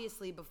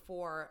obviously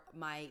before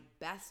my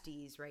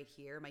besties right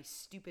here, my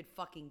stupid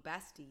fucking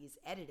besties,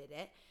 edited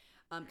it.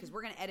 Because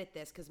we're gonna edit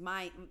this because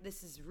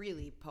this is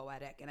really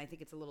poetic, and I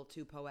think it's a little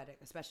too poetic,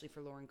 especially for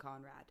Lauren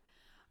Conrad.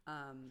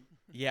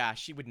 Yeah,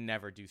 she would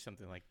never do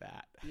something like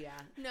that. Yeah.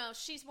 No,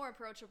 she's more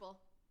approachable.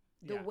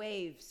 The Yeah.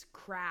 waves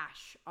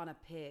crash on a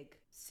pig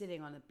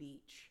sitting on a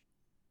beach.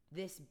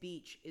 This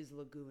beach is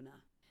Laguna,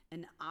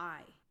 and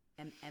I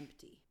am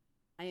empty.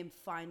 I am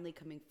finally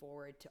coming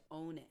forward to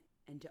own it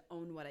and to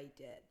own what I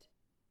did.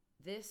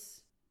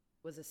 This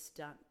was a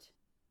stunt.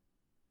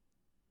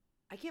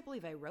 I can't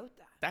believe I wrote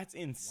that. That's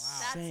That's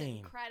insane.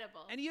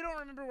 incredible. And you don't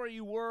remember where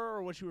you were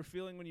or what you were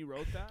feeling when you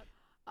wrote that?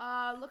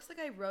 Looks like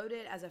I wrote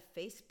it as a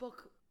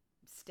Facebook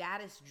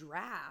status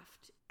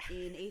draft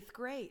in 8th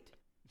grade.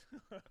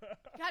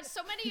 God,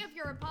 so many of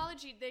your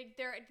apology,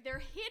 they're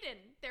hidden.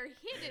 They're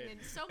hidden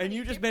in so many And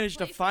you just different managed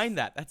places. to find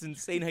that. That's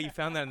insane how you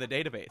found that in the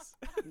database.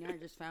 Yeah, I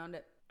just found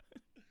it.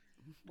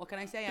 What can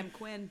I say? I'm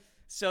Quinn.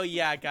 So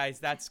yeah, guys,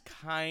 that's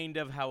kind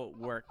of how it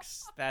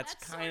works. That's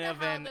That's kind sorta of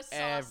how an the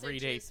sausage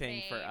everyday is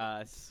thing for made.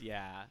 us.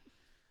 Yeah.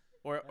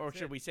 Or That's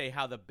should it. we say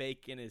how the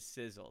bacon is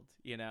sizzled,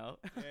 you know?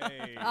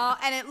 Hey.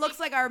 And it looks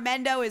like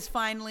Armando is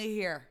finally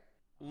here.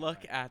 Look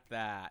at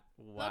that.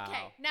 Wow.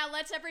 Okay, now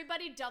let's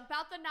everybody dump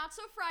out the not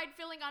so fried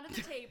filling onto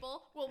the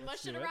table. We'll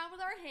mush it do it. around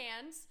with our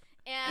hands.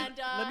 And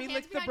Let me hands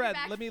lick the behind your bread.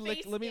 back, Let me lick-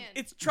 face let me- in.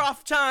 It's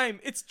trough time.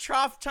 It's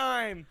trough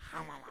time.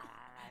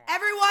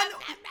 Everyone, Nom,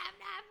 nom,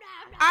 nom,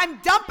 nom, nom. I'm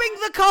dumping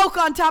the Coke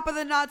on top of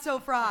the not so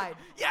fried.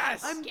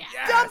 Yes. I'm yes.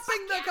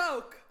 dumping the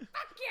Coke.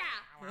 Fuck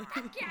yeah!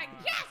 Fuck yeah!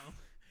 Yes!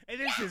 And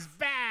this is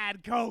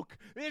bad Coke.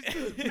 This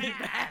is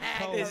bad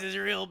Coke. This is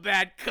real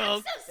bad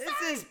Coke. So This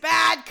sorry. is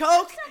bad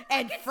Coke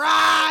and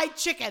fried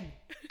chicken.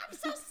 I'm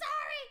so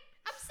sorry.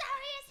 I'm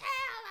sorry as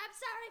hell. I'm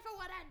sorry for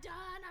what I've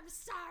done. I'm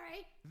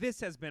sorry.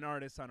 This has been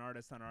Artists on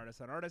Artists on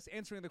Artists on Artists,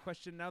 answering the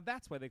question, now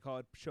that's why they call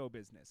it show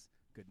business.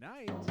 Good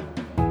night.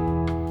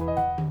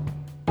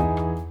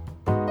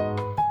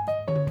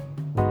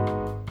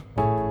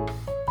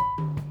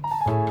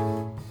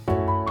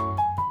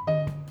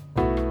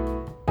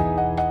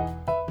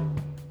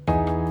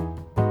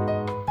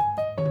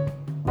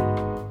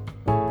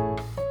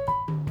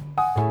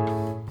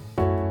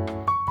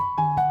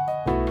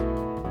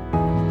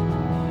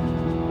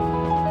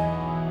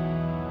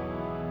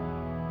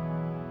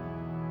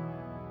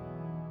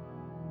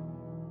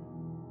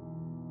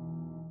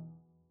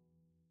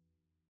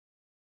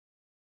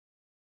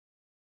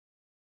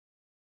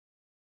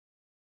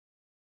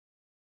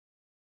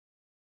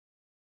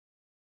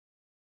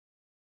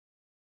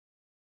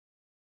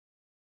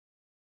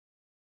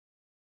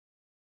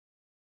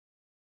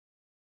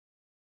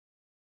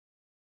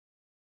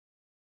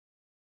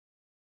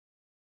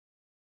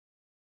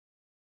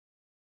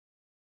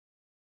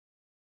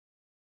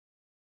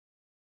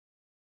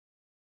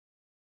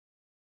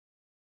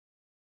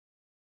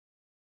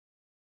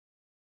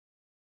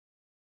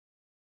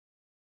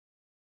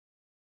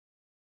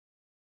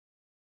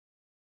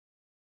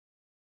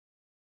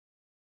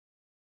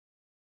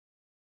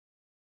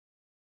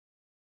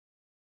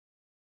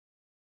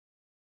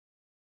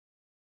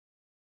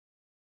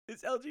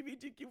 This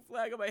LGBTQ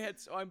flag on my head,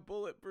 so I'm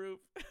bulletproof.